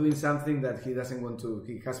of doing something that he doesn't want to,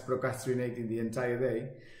 he has procrastinated the entire day.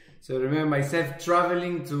 So remember myself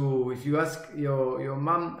traveling to, if you ask your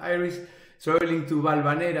mom, Iris, traveling to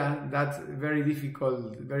Valvanera, that's very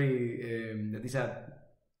difficult, that is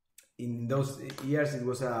in those years it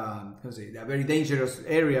was a very dangerous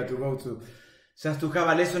area to go to, just to have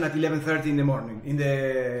a lesson at 11:30 in the morning, in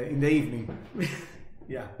the evening.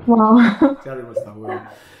 Yeah. Wow. Terrible stuff.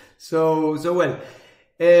 So well.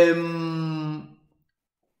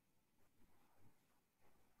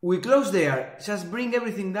 We close there. Just bring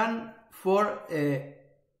everything done for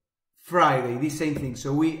Friday, this same thing.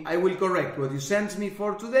 So I will correct what you sent me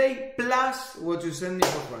for today plus what you sent me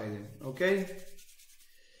for Friday. Okay?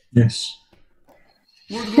 Yes.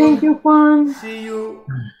 Good. Thank you, Juan. See you.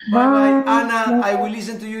 Bye. Anna, I will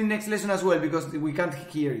listen to you in next lesson as well because we can't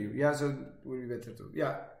hear you. Yeah, so it will be better too.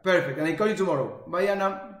 Yeah, perfect. And I call you tomorrow. Bye,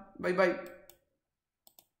 Anna. Bye.